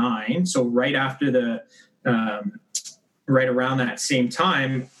 2009. So right after right around that same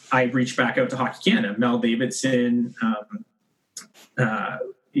time, I reached back out to Hockey Canada. Mel Davidson,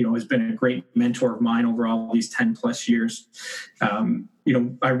 has been a great mentor of mine over all these 10 plus years.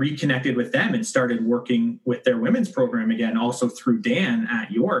 I reconnected with them and started working with their women's program again, also through Dan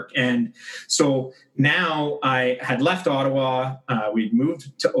at York. And so now I had left Ottawa. We'd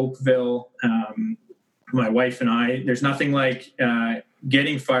moved to Oakville. My wife and I, there's nothing like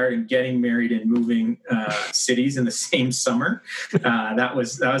getting fired and getting married and moving cities in the same summer. That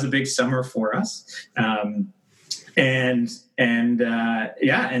was a big summer for us. And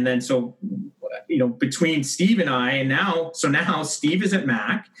then so, between Steve and I, and now Steve is at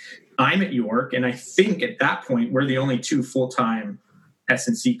Mac, I'm at York, and I think at that point we're the only two full-time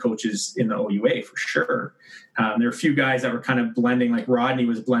S&C coaches in the OUA for sure. There are a few guys that were kind of blending, like Rodney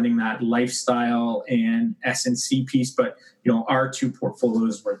was blending that lifestyle and S&C piece, but our two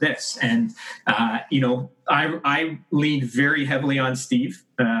portfolios were this. And I leaned very heavily on Steve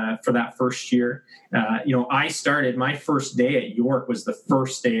for that first year. I started my first day at York was the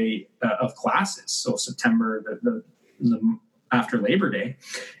first day of classes, so September, the after Labor Day.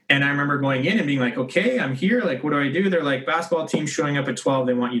 And I remember going in and being like, "Okay, I'm here. Like, what do I do?" They're like, "Basketball team showing up at 12.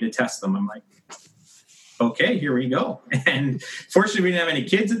 They want you to test them." I'm like, "Okay, here we go." And fortunately, we didn't have any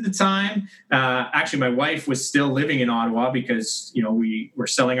kids at the time. Actually, my wife was still living in Ottawa because, we were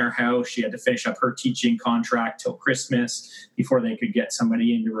selling our house. She had to finish up her teaching contract till Christmas before they could get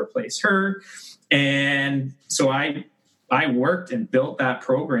somebody in to replace her. And so I worked and built that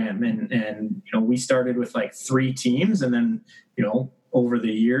program, and we started with like 3 teams, and then over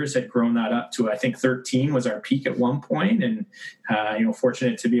the years had grown that up to, I think 13 was our peak at one point. And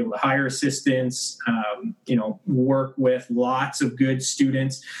fortunate to be able to hire assistants, work with lots of good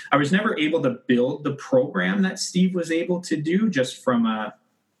students. I was never able to build the program that Steve was able to do, just from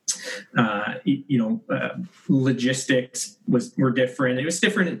logistics were different. It was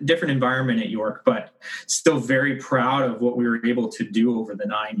different environment at York, but still very proud of what we were able to do over the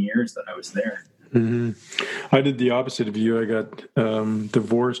 9 years that I was there. Mm-hmm. I did the opposite of you. I got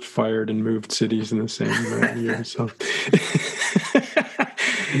divorced, fired, and moved cities in the same year. So,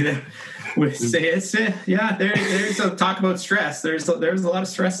 there's a talk about stress. There's a lot of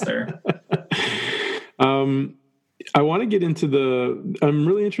stress there. I want to get into I'm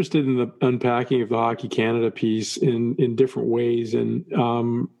really interested in the unpacking of the Hockey Canada piece in different ways. And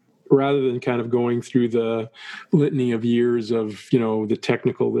rather than kind of going through the litany of years of, the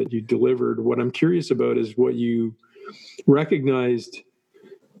technical that you delivered, what I'm curious about is what you recognized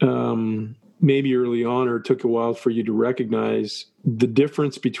maybe early on, or it took a while for you to recognize the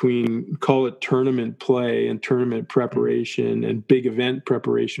difference between, call it tournament play and tournament preparation and big event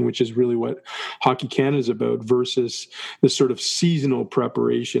preparation, which is really what Hockey Canada is about, versus the sort of seasonal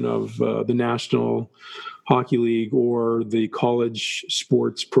preparation of the National Hockey League or the college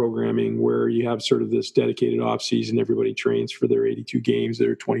sports programming, where you have sort of this dedicated off season. Everybody trains for their 82 games,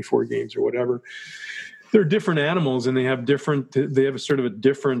 their 24 games or whatever. they're different animals, and they have a sort of a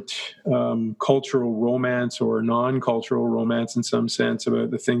different cultural romance or non-cultural romance in some sense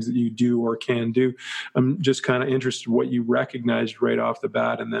about the things that you do or can do. I'm just kind of interested in what you recognized right off the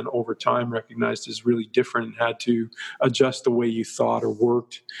bat, and then over time recognized as really different and had to adjust the way you thought or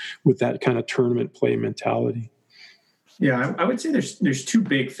worked with that kind of tournament play mentality. Yeah, I would say there's two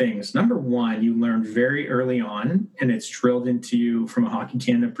big things. Number one, you learn very early on, and it's drilled into you from a Hockey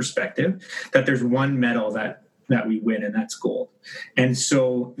Canada perspective, that there's one medal that we win, and that's gold. And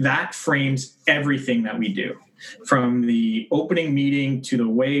so that frames everything that we do, from the opening meeting to the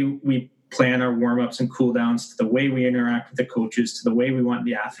way we plan our warm-ups and cool-downs, to the way we interact with the coaches, to the way we want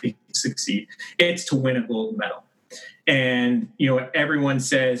the athlete to succeed. It's to win a gold medal. And, everyone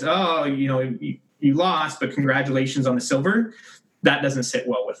says, oh, you lost, but congratulations on the silver. That doesn't sit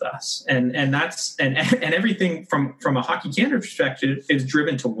well with us. And that's and everything from a Hockey Canada perspective is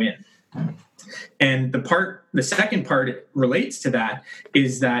driven to win. And the second part relates to that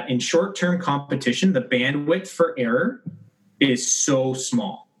is that in short-term competition, the bandwidth for error is so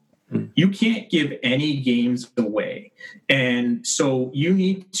small. You can't give any games away. And so you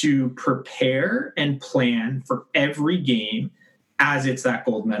need to prepare and plan for every game as it's that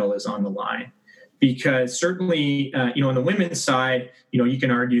gold medal is on the line. Because certainly, on the women's side, you can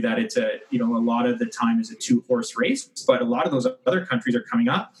argue that it's a lot of the time is a 2-horse race, but a lot of those other countries are coming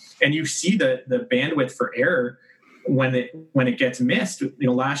up, and you see the bandwidth for error when it gets missed.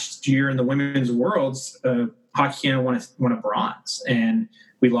 Last year in the women's worlds, Hockey Canada won a bronze, and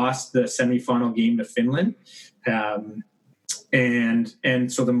we lost the semifinal game to Finland.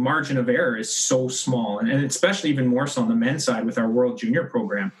 And so the margin of error is so small, and especially even more so on the men's side with our World Junior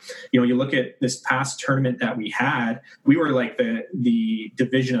program. You look at this past tournament that we had, we were like the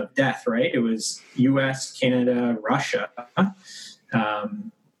division of death, right? It was US, Canada, Russia.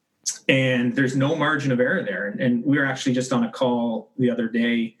 And there's no margin of error there. And we were actually just on a call the other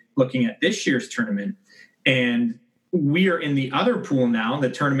day looking at this year's tournament, and we are in the other pool now. The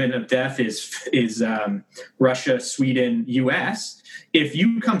tournament of death is Russia, Sweden, US. If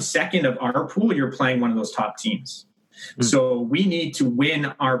you come second of our pool, you're playing one of those top teams. Mm-hmm. So we need to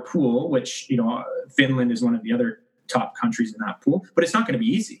win our pool, which, Finland is one of the other top countries in that pool, but it's not going to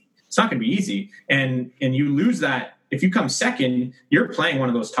be easy. It's not going to be easy. And you lose that. If you come second, you're playing one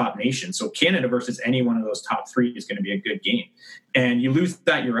of those top nations. So Canada versus any one of those top three is going to be a good game. And you lose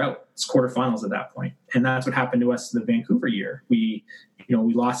that, you're out. It's quarterfinals at that point. And that's what happened to us the Vancouver year. We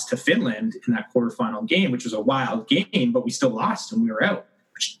lost to Finland in that quarterfinal game, which was a wild game, but we still lost and we were out,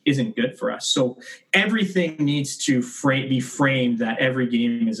 which isn't good for us. So everything needs to be framed that every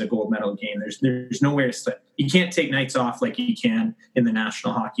game is a gold medal game. There's nowhere to slip. You can't take nights off like you can in the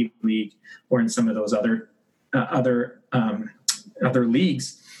National Hockey League or in some of those other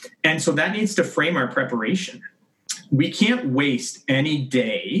leagues. And so that needs to frame our preparation. We can't waste any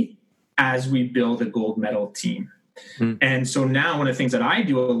day as we build a gold medal team. And so now one of the things that I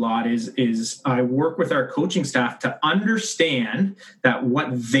do a lot is I work with our coaching staff to understand that what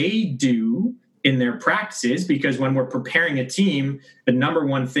they do in their practices, because when we're preparing a team, the number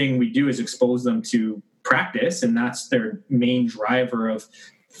one thing we do is expose them to practice, and that's their main driver of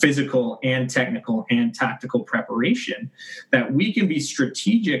physical and technical and tactical preparation, that we can be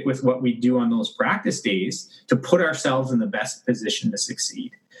strategic with what we do on those practice days to put ourselves in the best position to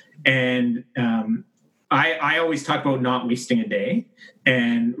succeed. And I always talk about not wasting a day.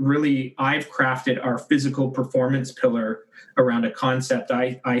 And really, I've crafted our physical performance pillar around a concept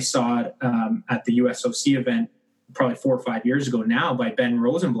I saw it, at the USOC event probably 4 or 5 years ago now by Ben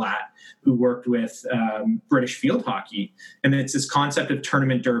Rosenblatt, who worked with British field hockey. And it's this concept of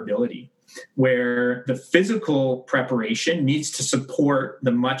tournament durability, where the physical preparation needs to support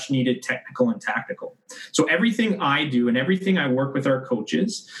the much needed technical and tactical. So everything I do and everything I work with our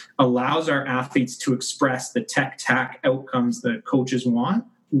coaches allows our athletes to express the tech-tac outcomes the coaches want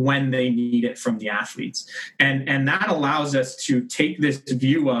when they need it from the athletes. And that allows us to take this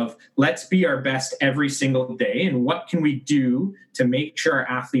view of let's be our best every single day, and what can we do to make sure our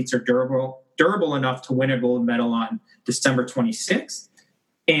athletes are durable enough to win a gold medal on December 26th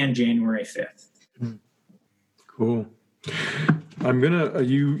and January 5th. Cool. I'm gonna.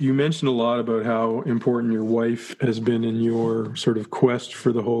 You mentioned a lot about how important your wife has been in your sort of quest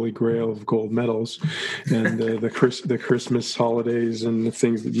for the holy grail of gold medals, and the Christmas holidays and the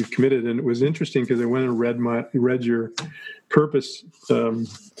things that you've committed. And it was interesting because I went and read your purpose,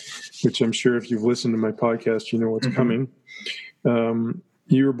 which I'm sure if you've listened to my podcast, you know what's coming.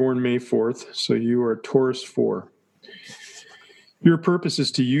 You were born May 4th, so you are Taurus 4. Your purpose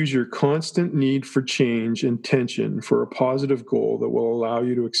is to use your constant need for change and tension for a positive goal that will allow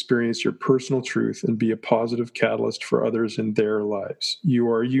you to experience your personal truth and be a positive catalyst for others in their lives. You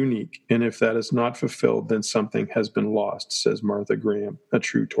are unique, and if that is not fulfilled, then something has been lost, says Martha Graham, a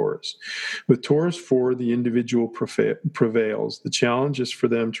true Taurus. With Taurus 4, the individual prevails. The challenge is for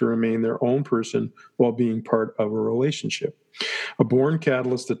them to remain their own person while being part of a relationship. A born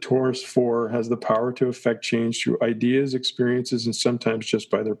catalyst, the Taurus 4 has the power to affect change through ideas, experiences, and sometimes just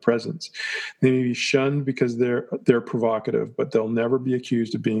by their presence. They may be shunned because they're provocative, but they'll never be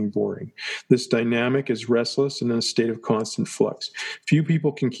accused of being boring. This dynamic is restless and in a state of constant flux. Few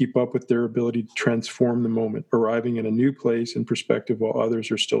people can keep up with their ability to transform the moment, arriving in a new place and perspective while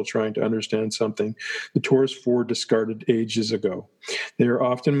others are still trying to understand something the Taurus 4 discarded ages ago. They are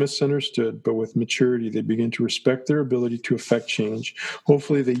often misunderstood, but with maturity, they begin to respect their ability to affect change.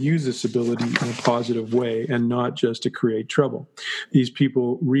 Hopefully, they use this ability in a positive way and not just to create trouble. These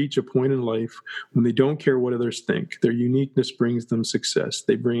people reach a point in life when they don't care what others think. Their uniqueness brings them success.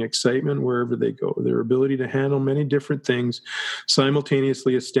 They bring excitement wherever they go. Their ability to handle many different things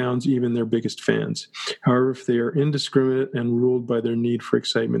simultaneously astounds even their biggest fans. However, if they are indiscriminate and ruled by their need for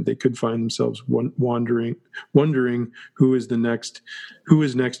excitement, they could find themselves wondering who is next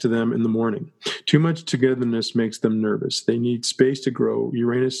to them in the morning. Too much togetherness makes them nervous. They need space to grow.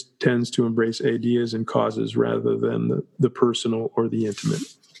 Uranus tends to embrace ideas and causes rather than the personal or the intimate.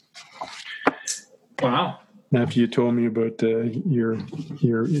 Wow. After you told me about so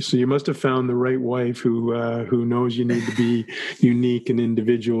you must have found the right wife who knows you need to be unique and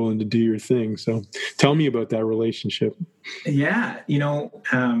individual and to do your thing. So tell me about that relationship. Yeah,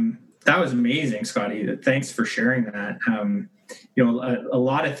 that was amazing, Scotty. Thanks for sharing that. A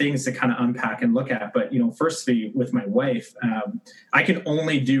lot of things to kind of unpack and look at. But, firstly, with my wife, I can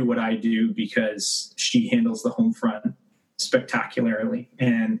only do what I do because she handles the home front spectacularly.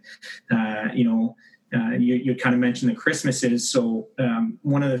 And, you kind of mentioned the Christmases. So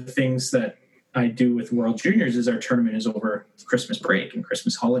one of the things that I do with World Juniors is our tournament is over Christmas break and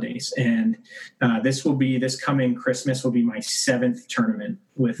Christmas holidays. And this coming Christmas will be my 7th tournament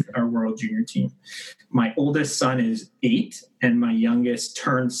with our World Junior team. My oldest son is 8 and my youngest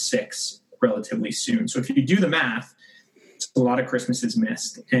turns 6 relatively soon. So if you do the math, it's a lot of Christmases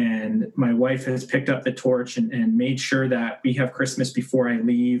missed. And my wife has picked up the torch and made sure that we have Christmas before I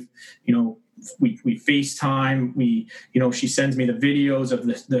leave. We FaceTime. She sends me the videos of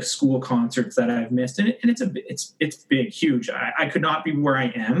the school concerts that I've missed, and it's big, huge. I could not be where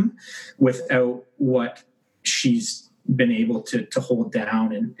I am without what she's been able to hold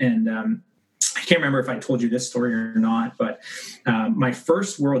down. And I can't remember if I told you this story or not, but my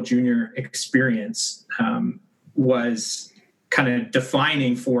first World Junior experience was kind of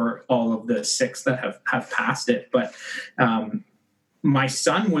defining for all of the 6 that have passed it, but. My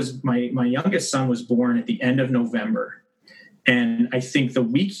youngest son was born at the end of November. And I think the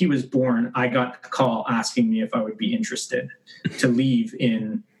week he was born, I got a call asking me if I would be interested to leave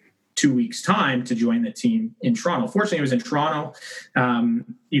in 2 weeks' time to join the team in Toronto. Fortunately, it was in Toronto.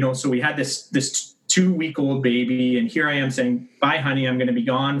 So we had this 2-week-old baby, and here I am saying, bye, honey, I'm going to be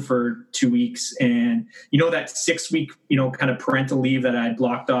gone for 2 weeks. And that 6-week, kind of parental leave that I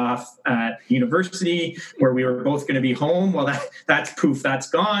blocked off at university where we were both going to be home. Well, that's poof, that's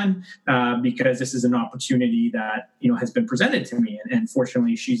gone because this is an opportunity that, has been presented to me. And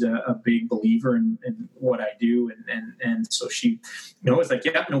fortunately, she's a big believer in what I do. And so she, was like,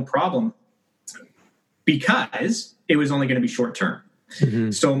 yeah, no problem, because it was only going to be short term.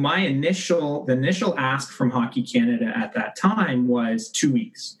 Mm-hmm. So the initial ask from Hockey Canada at that time was 2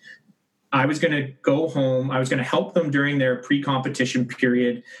 weeks. I was going to go home. I was going to help them during their pre-competition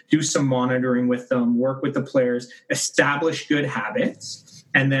period, do some monitoring with them, work with the players, establish good habits.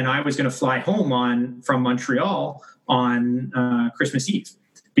 And then I was going to fly home from Montreal on Christmas Eve,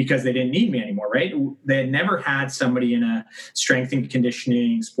 because they didn't need me anymore, right? They had never had somebody in a strength and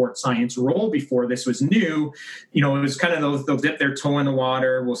conditioning, sports science role before. This was new. It was kind of they'll dip their toe in the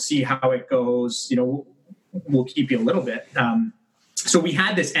water. We'll see how it goes. We'll keep you a little bit. So we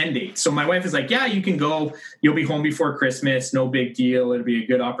had this end date. So my wife is like, yeah, you can go. You'll be home before Christmas. No big deal. It'll be a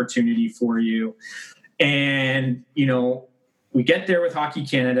good opportunity for you. And, we get there with Hockey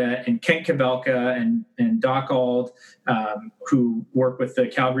Canada, and Kent Kabelka and Doc Auld, who work with the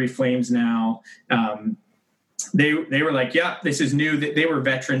Calgary Flames now, they were like, yeah, this is new. They were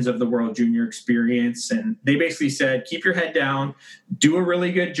veterans of the World Junior experience. And they basically said, keep your head down, do a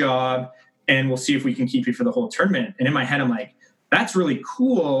really good job, and we'll see if we can keep you for the whole tournament. And in my head, I'm like, that's really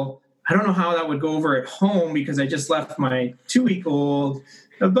cool. I don't know how that would go over at home because I just left my 2-week-old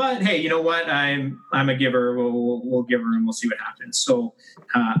But hey, you know what? I'm a giver. We'll give her and we'll see what happens. So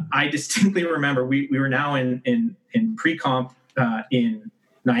I distinctly remember we were now in pre-comp in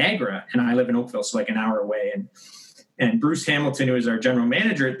Niagara, and I live in Oakville, so like an hour away. And Bruce Hamilton, who was our general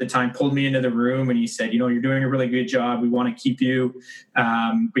manager at the time, pulled me into the room and he said, you're doing a really good job. We want to keep you,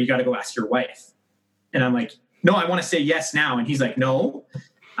 but you got to go ask your wife. And I'm like, no, I want to say yes now. And he's like, no.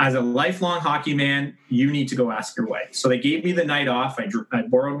 As a lifelong hockey man, you need to go ask your wife. So they gave me the night off. I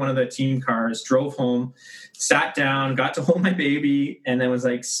borrowed one of the team cars, drove home, sat down, got to hold my baby, and then was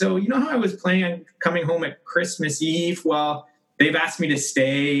like, so you know how I was planning on coming home at Christmas Eve? Well, they've asked me to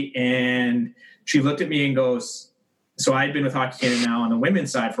stay. And she looked at me and goes, so I'd been with Hockey Canada now on the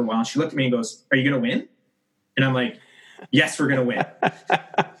women's side for a while. And she looked at me and goes, are you going to win? And I'm like, yes, we're going to win.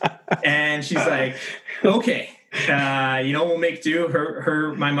 And she's like, okay. We'll make do.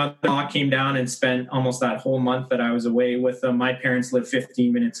 My mother-in-law came down and spent almost that whole month that I was away with them. My parents live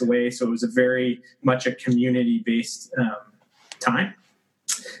 15 minutes away, so it was a very much a community-based time.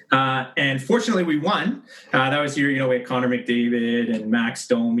 And fortunately, we won. That was here. We had Connor McDavid and Max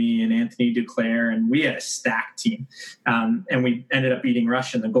Domi and Anthony Duclair, and we had a stacked team. And we ended up beating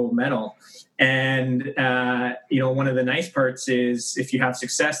Russia in the gold medal. And, one of the nice parts is if you have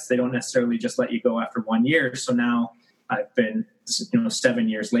success, they don't necessarily just let you go after 1 year. So now I've been, 7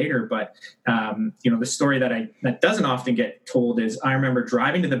 years later. But, the story that doesn't often get told is I remember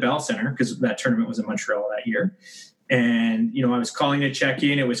driving to the Bell Center because that tournament was in Montreal that year. And, I was calling to check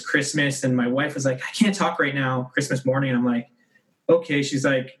in. It was Christmas. And my wife was like, I can't talk right now, Christmas morning. And I'm like, okay. She's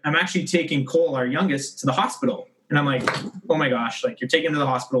like, I'm actually taking Cole, our youngest, to the hospital. And I'm like, oh my gosh, like you're taking him to the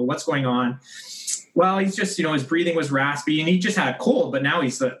hospital. What's going on? Well, he's just, his breathing was raspy and he just had a cold, but now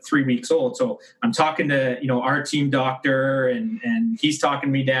he's 3 weeks old. So I'm talking to, our team doctor and he's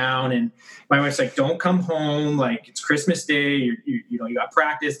talking me down. And my wife's like, don't come home. Like it's Christmas Day. You got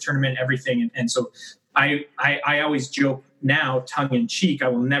practice, tournament, everything. And so I always joke now, tongue in cheek, I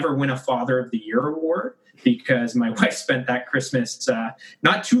will never win a Father of the Year award because my wife spent that Christmas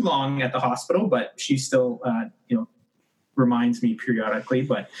not too long at the hospital, but she still, reminds me periodically.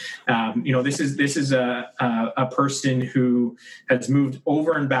 But this is a person who has moved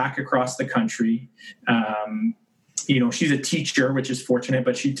over and back across the country. She's a teacher, which is fortunate,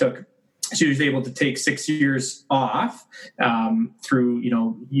 but she was able to take 6 years off through,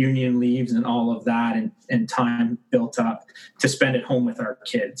 union leaves and all of that and time built up to spend at home with our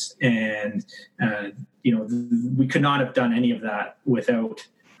kids. And, we could not have done any of that without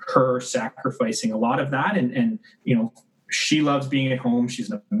her sacrificing a lot of that. And she loves being at home.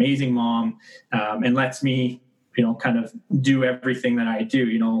 She's an amazing mom and lets me, kind of do everything that I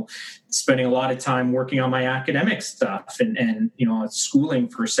do, spending a lot of time working on my academic stuff and schooling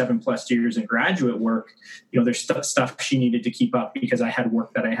for 7+ years and graduate work. There's stuff she needed to keep up because I had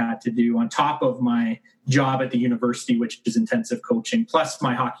work that I had to do on top of my job at the university, which is intensive coaching, plus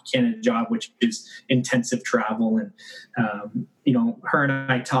my Hockey Canada job, which is intensive travel. And, her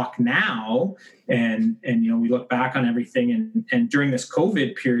and I talk now and we look back on everything. And during this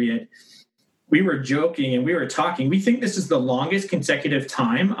COVID period, we were joking and we were talking. We think this is the longest consecutive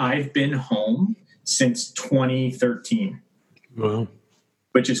time I've been home since 2013. Wow.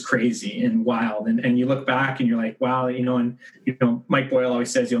 Which is crazy and wild. And you look back and you're like, wow, and Mike Boyle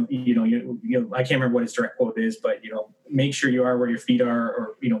always says, I can't remember what his direct quote is, but, make sure you are where your feet are,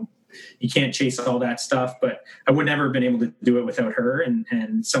 or, you can't chase all that stuff. But I would never have been able to do it without her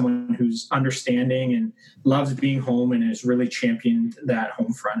and someone who's understanding and loves being home and has really championed that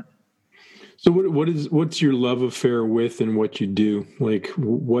home front. So what's your love affair with and what you do? Like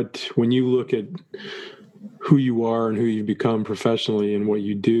when you look at who you are and who you become professionally and what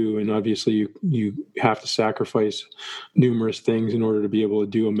you do, and obviously you have to sacrifice numerous things in order to be able to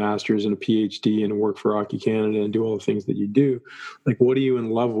do a master's and a PhD and work for Hockey Canada and do all the things that you do. Like, what are you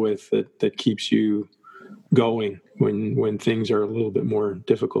in love with that keeps you going when things are a little bit more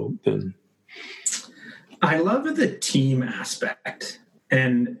difficult than? I love the team aspect.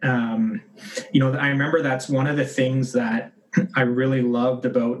 And, I remember that's one of the things that I really loved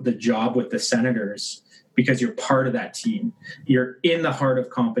about the job with the Senators, because you're part of that team. You're in the heart of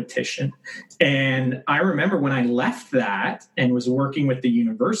competition. And I remember when I left that and was working with the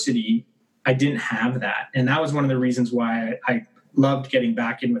university, I didn't have that. And that was one of the reasons why I loved getting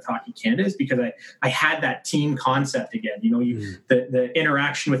back in with Hockey Canada, is because I had that team concept again. The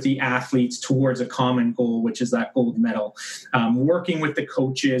interaction with the athletes towards a common goal, which is that gold medal, working with the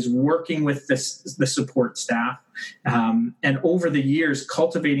coaches, working with the support staff, and over the years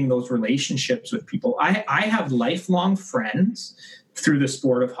cultivating those relationships with people. I have lifelong friends through the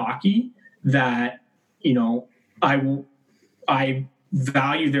sport of hockey that I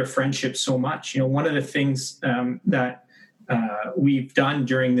value their friendship so much. One of the things that we've done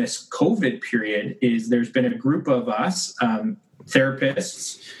during this COVID period is there's been a group of us,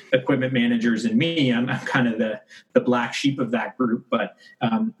 therapists, equipment managers, and me. I'm kind of the black sheep of that group, but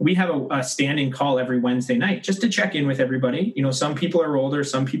we have a standing call every Wednesday night just to check in with everybody. Some people are older,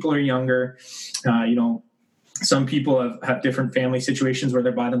 some people are younger, some people have different family situations where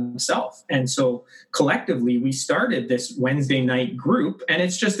they're by themselves. And so collectively, we started this Wednesday night group, and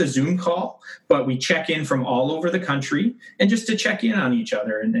it's just a Zoom call, but we check in from all over the country and just to check in on each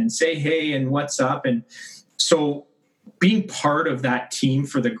other and say, hey, and what's up. And so being part of that team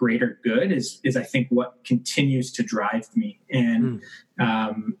for the greater good is I think what continues to drive me. And,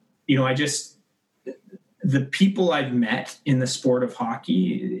 the people I've met in the sport of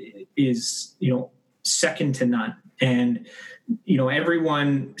hockey is, second to none. And,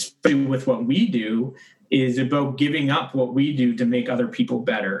 everyone, especially with what we do, is about giving up what we do to make other people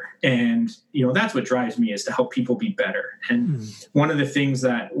better. And, that's what drives me, is to help people be better. And one of the things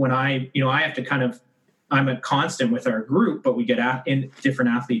that when I have to I'm a constant with our group, but we get in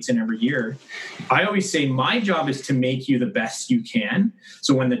different athletes in every year. I always say my job is to make you the best you can.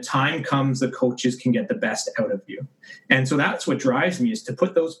 So when the time comes, the coaches can get the best out of you. And so that's what drives me, is to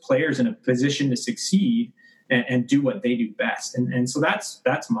put those players in a position to succeed and do what they do best. And so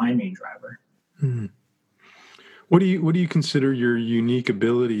that's my main driver. What do you consider your unique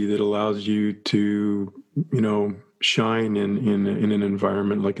ability that allows you to, shine in an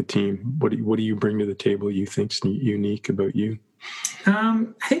environment like a team? What do you bring to the table you think's unique about you? I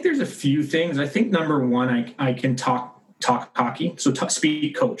think there's a few things. I think number one, I can talk hockey, so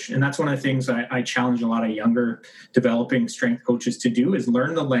speak coach. And that's one of the things I challenge a lot of younger developing strength coaches to do, is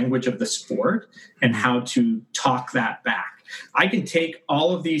learn the language of the sport and how to talk that back. I can take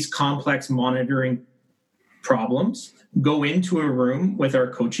all of these complex monitoring problems, go into a room with our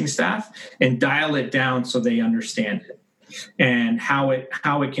coaching staff and dial it down so they understand it and how it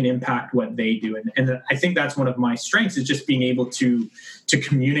can impact what they do. And I think that's one of my strengths, is just being able to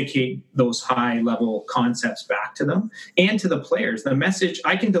communicate those high level concepts back to them and to the players. The message,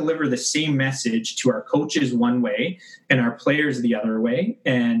 I can deliver the same message to our coaches one way and our players the other way.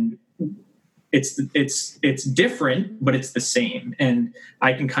 And it's different, but it's the same. And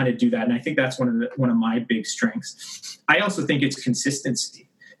I can kind of do that. And I think that's one of my big strengths. I also think it's consistency.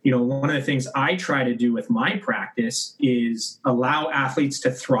 One of the things I try to do with my practice is allow athletes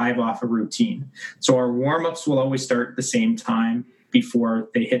to thrive off a routine. So our warm-ups will always start at the same time before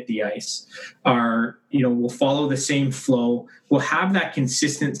they hit the ice. We'll follow the same flow. We'll have that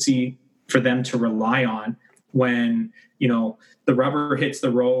consistency for them to rely on when, the rubber hits the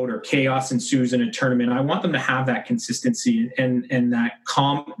road or chaos ensues in a tournament. I want them to have that consistency and that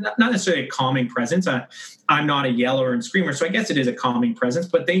calm, not necessarily a calming presence. I'm not a yeller and screamer, so I guess it is a calming presence,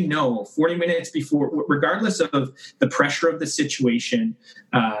 but they know 40 minutes before, regardless of the pressure of the situation,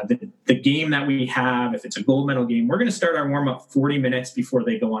 the game that we have, if it's a gold medal game, we're going to start our warm-up 40 minutes before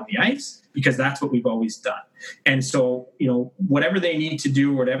they go on the ice, because that's what we've always done. And so, whatever they need to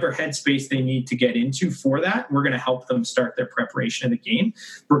do, whatever headspace they need to get into for that, we're going to help them start their preparation of the game,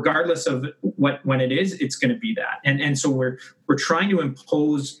 regardless of when it is, it's going to be that. And so we're trying to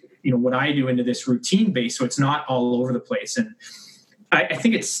impose, what I do into this routine base, so it's not all over the place. And I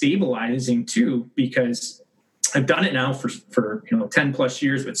think it's stabilizing too, because I've done it now for 10 plus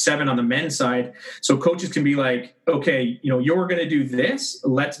years, but 7 on the men's side. So coaches can be like, okay, you're going to do this.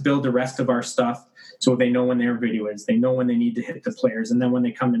 Let's build the rest of our stuff. So they know when their video is, they know when they need to hit the players. And then when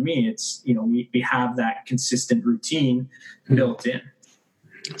they come to me, it's, we have that consistent routine built in.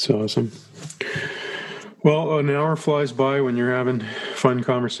 That's awesome. Well, an hour flies by when you're having fun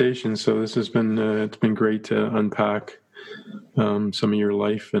conversations. So this has been, it's been great to unpack some of your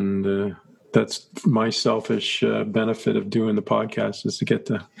life, and that's my selfish benefit of doing the podcast, is to get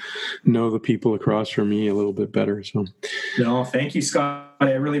to know the people across from me a little bit better. So, no, thank you, Scott.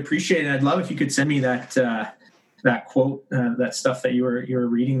 I really appreciate it. I'd love if you could send me that quote, that stuff that you were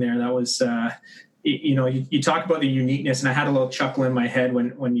reading there. That was, you talk about the uniqueness, and I had a little chuckle in my head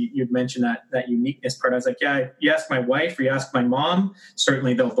when you'd mentioned that uniqueness part. I was like, yeah, you ask my wife or you ask my mom,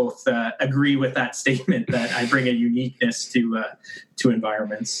 certainly they'll both agree with that statement, that I bring a uniqueness to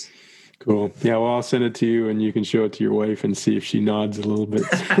environments. Cool. Yeah, well, I'll send it to you, and you can show it to your wife and see if she nods a little bit.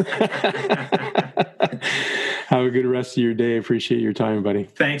 Have a good rest of your day. Appreciate your time, buddy.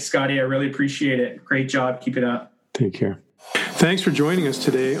 Thanks, Scotty. I really appreciate it. Great job. Keep it up. Take care. Thanks for joining us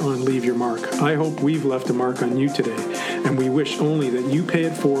today on Leave Your Mark. I hope we've left a mark on you today, and we wish only that you pay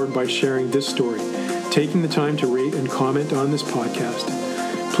it forward by sharing this story, taking the time to rate and comment on this podcast.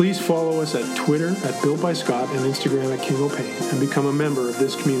 Please follow us at Twitter at Built by Scott and Instagram at King O'Pain, and become a member of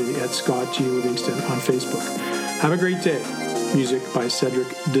this community at Scott G. Livingston on Facebook. Have a great day. Music by Cedric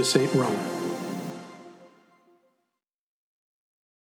de Saint Rome.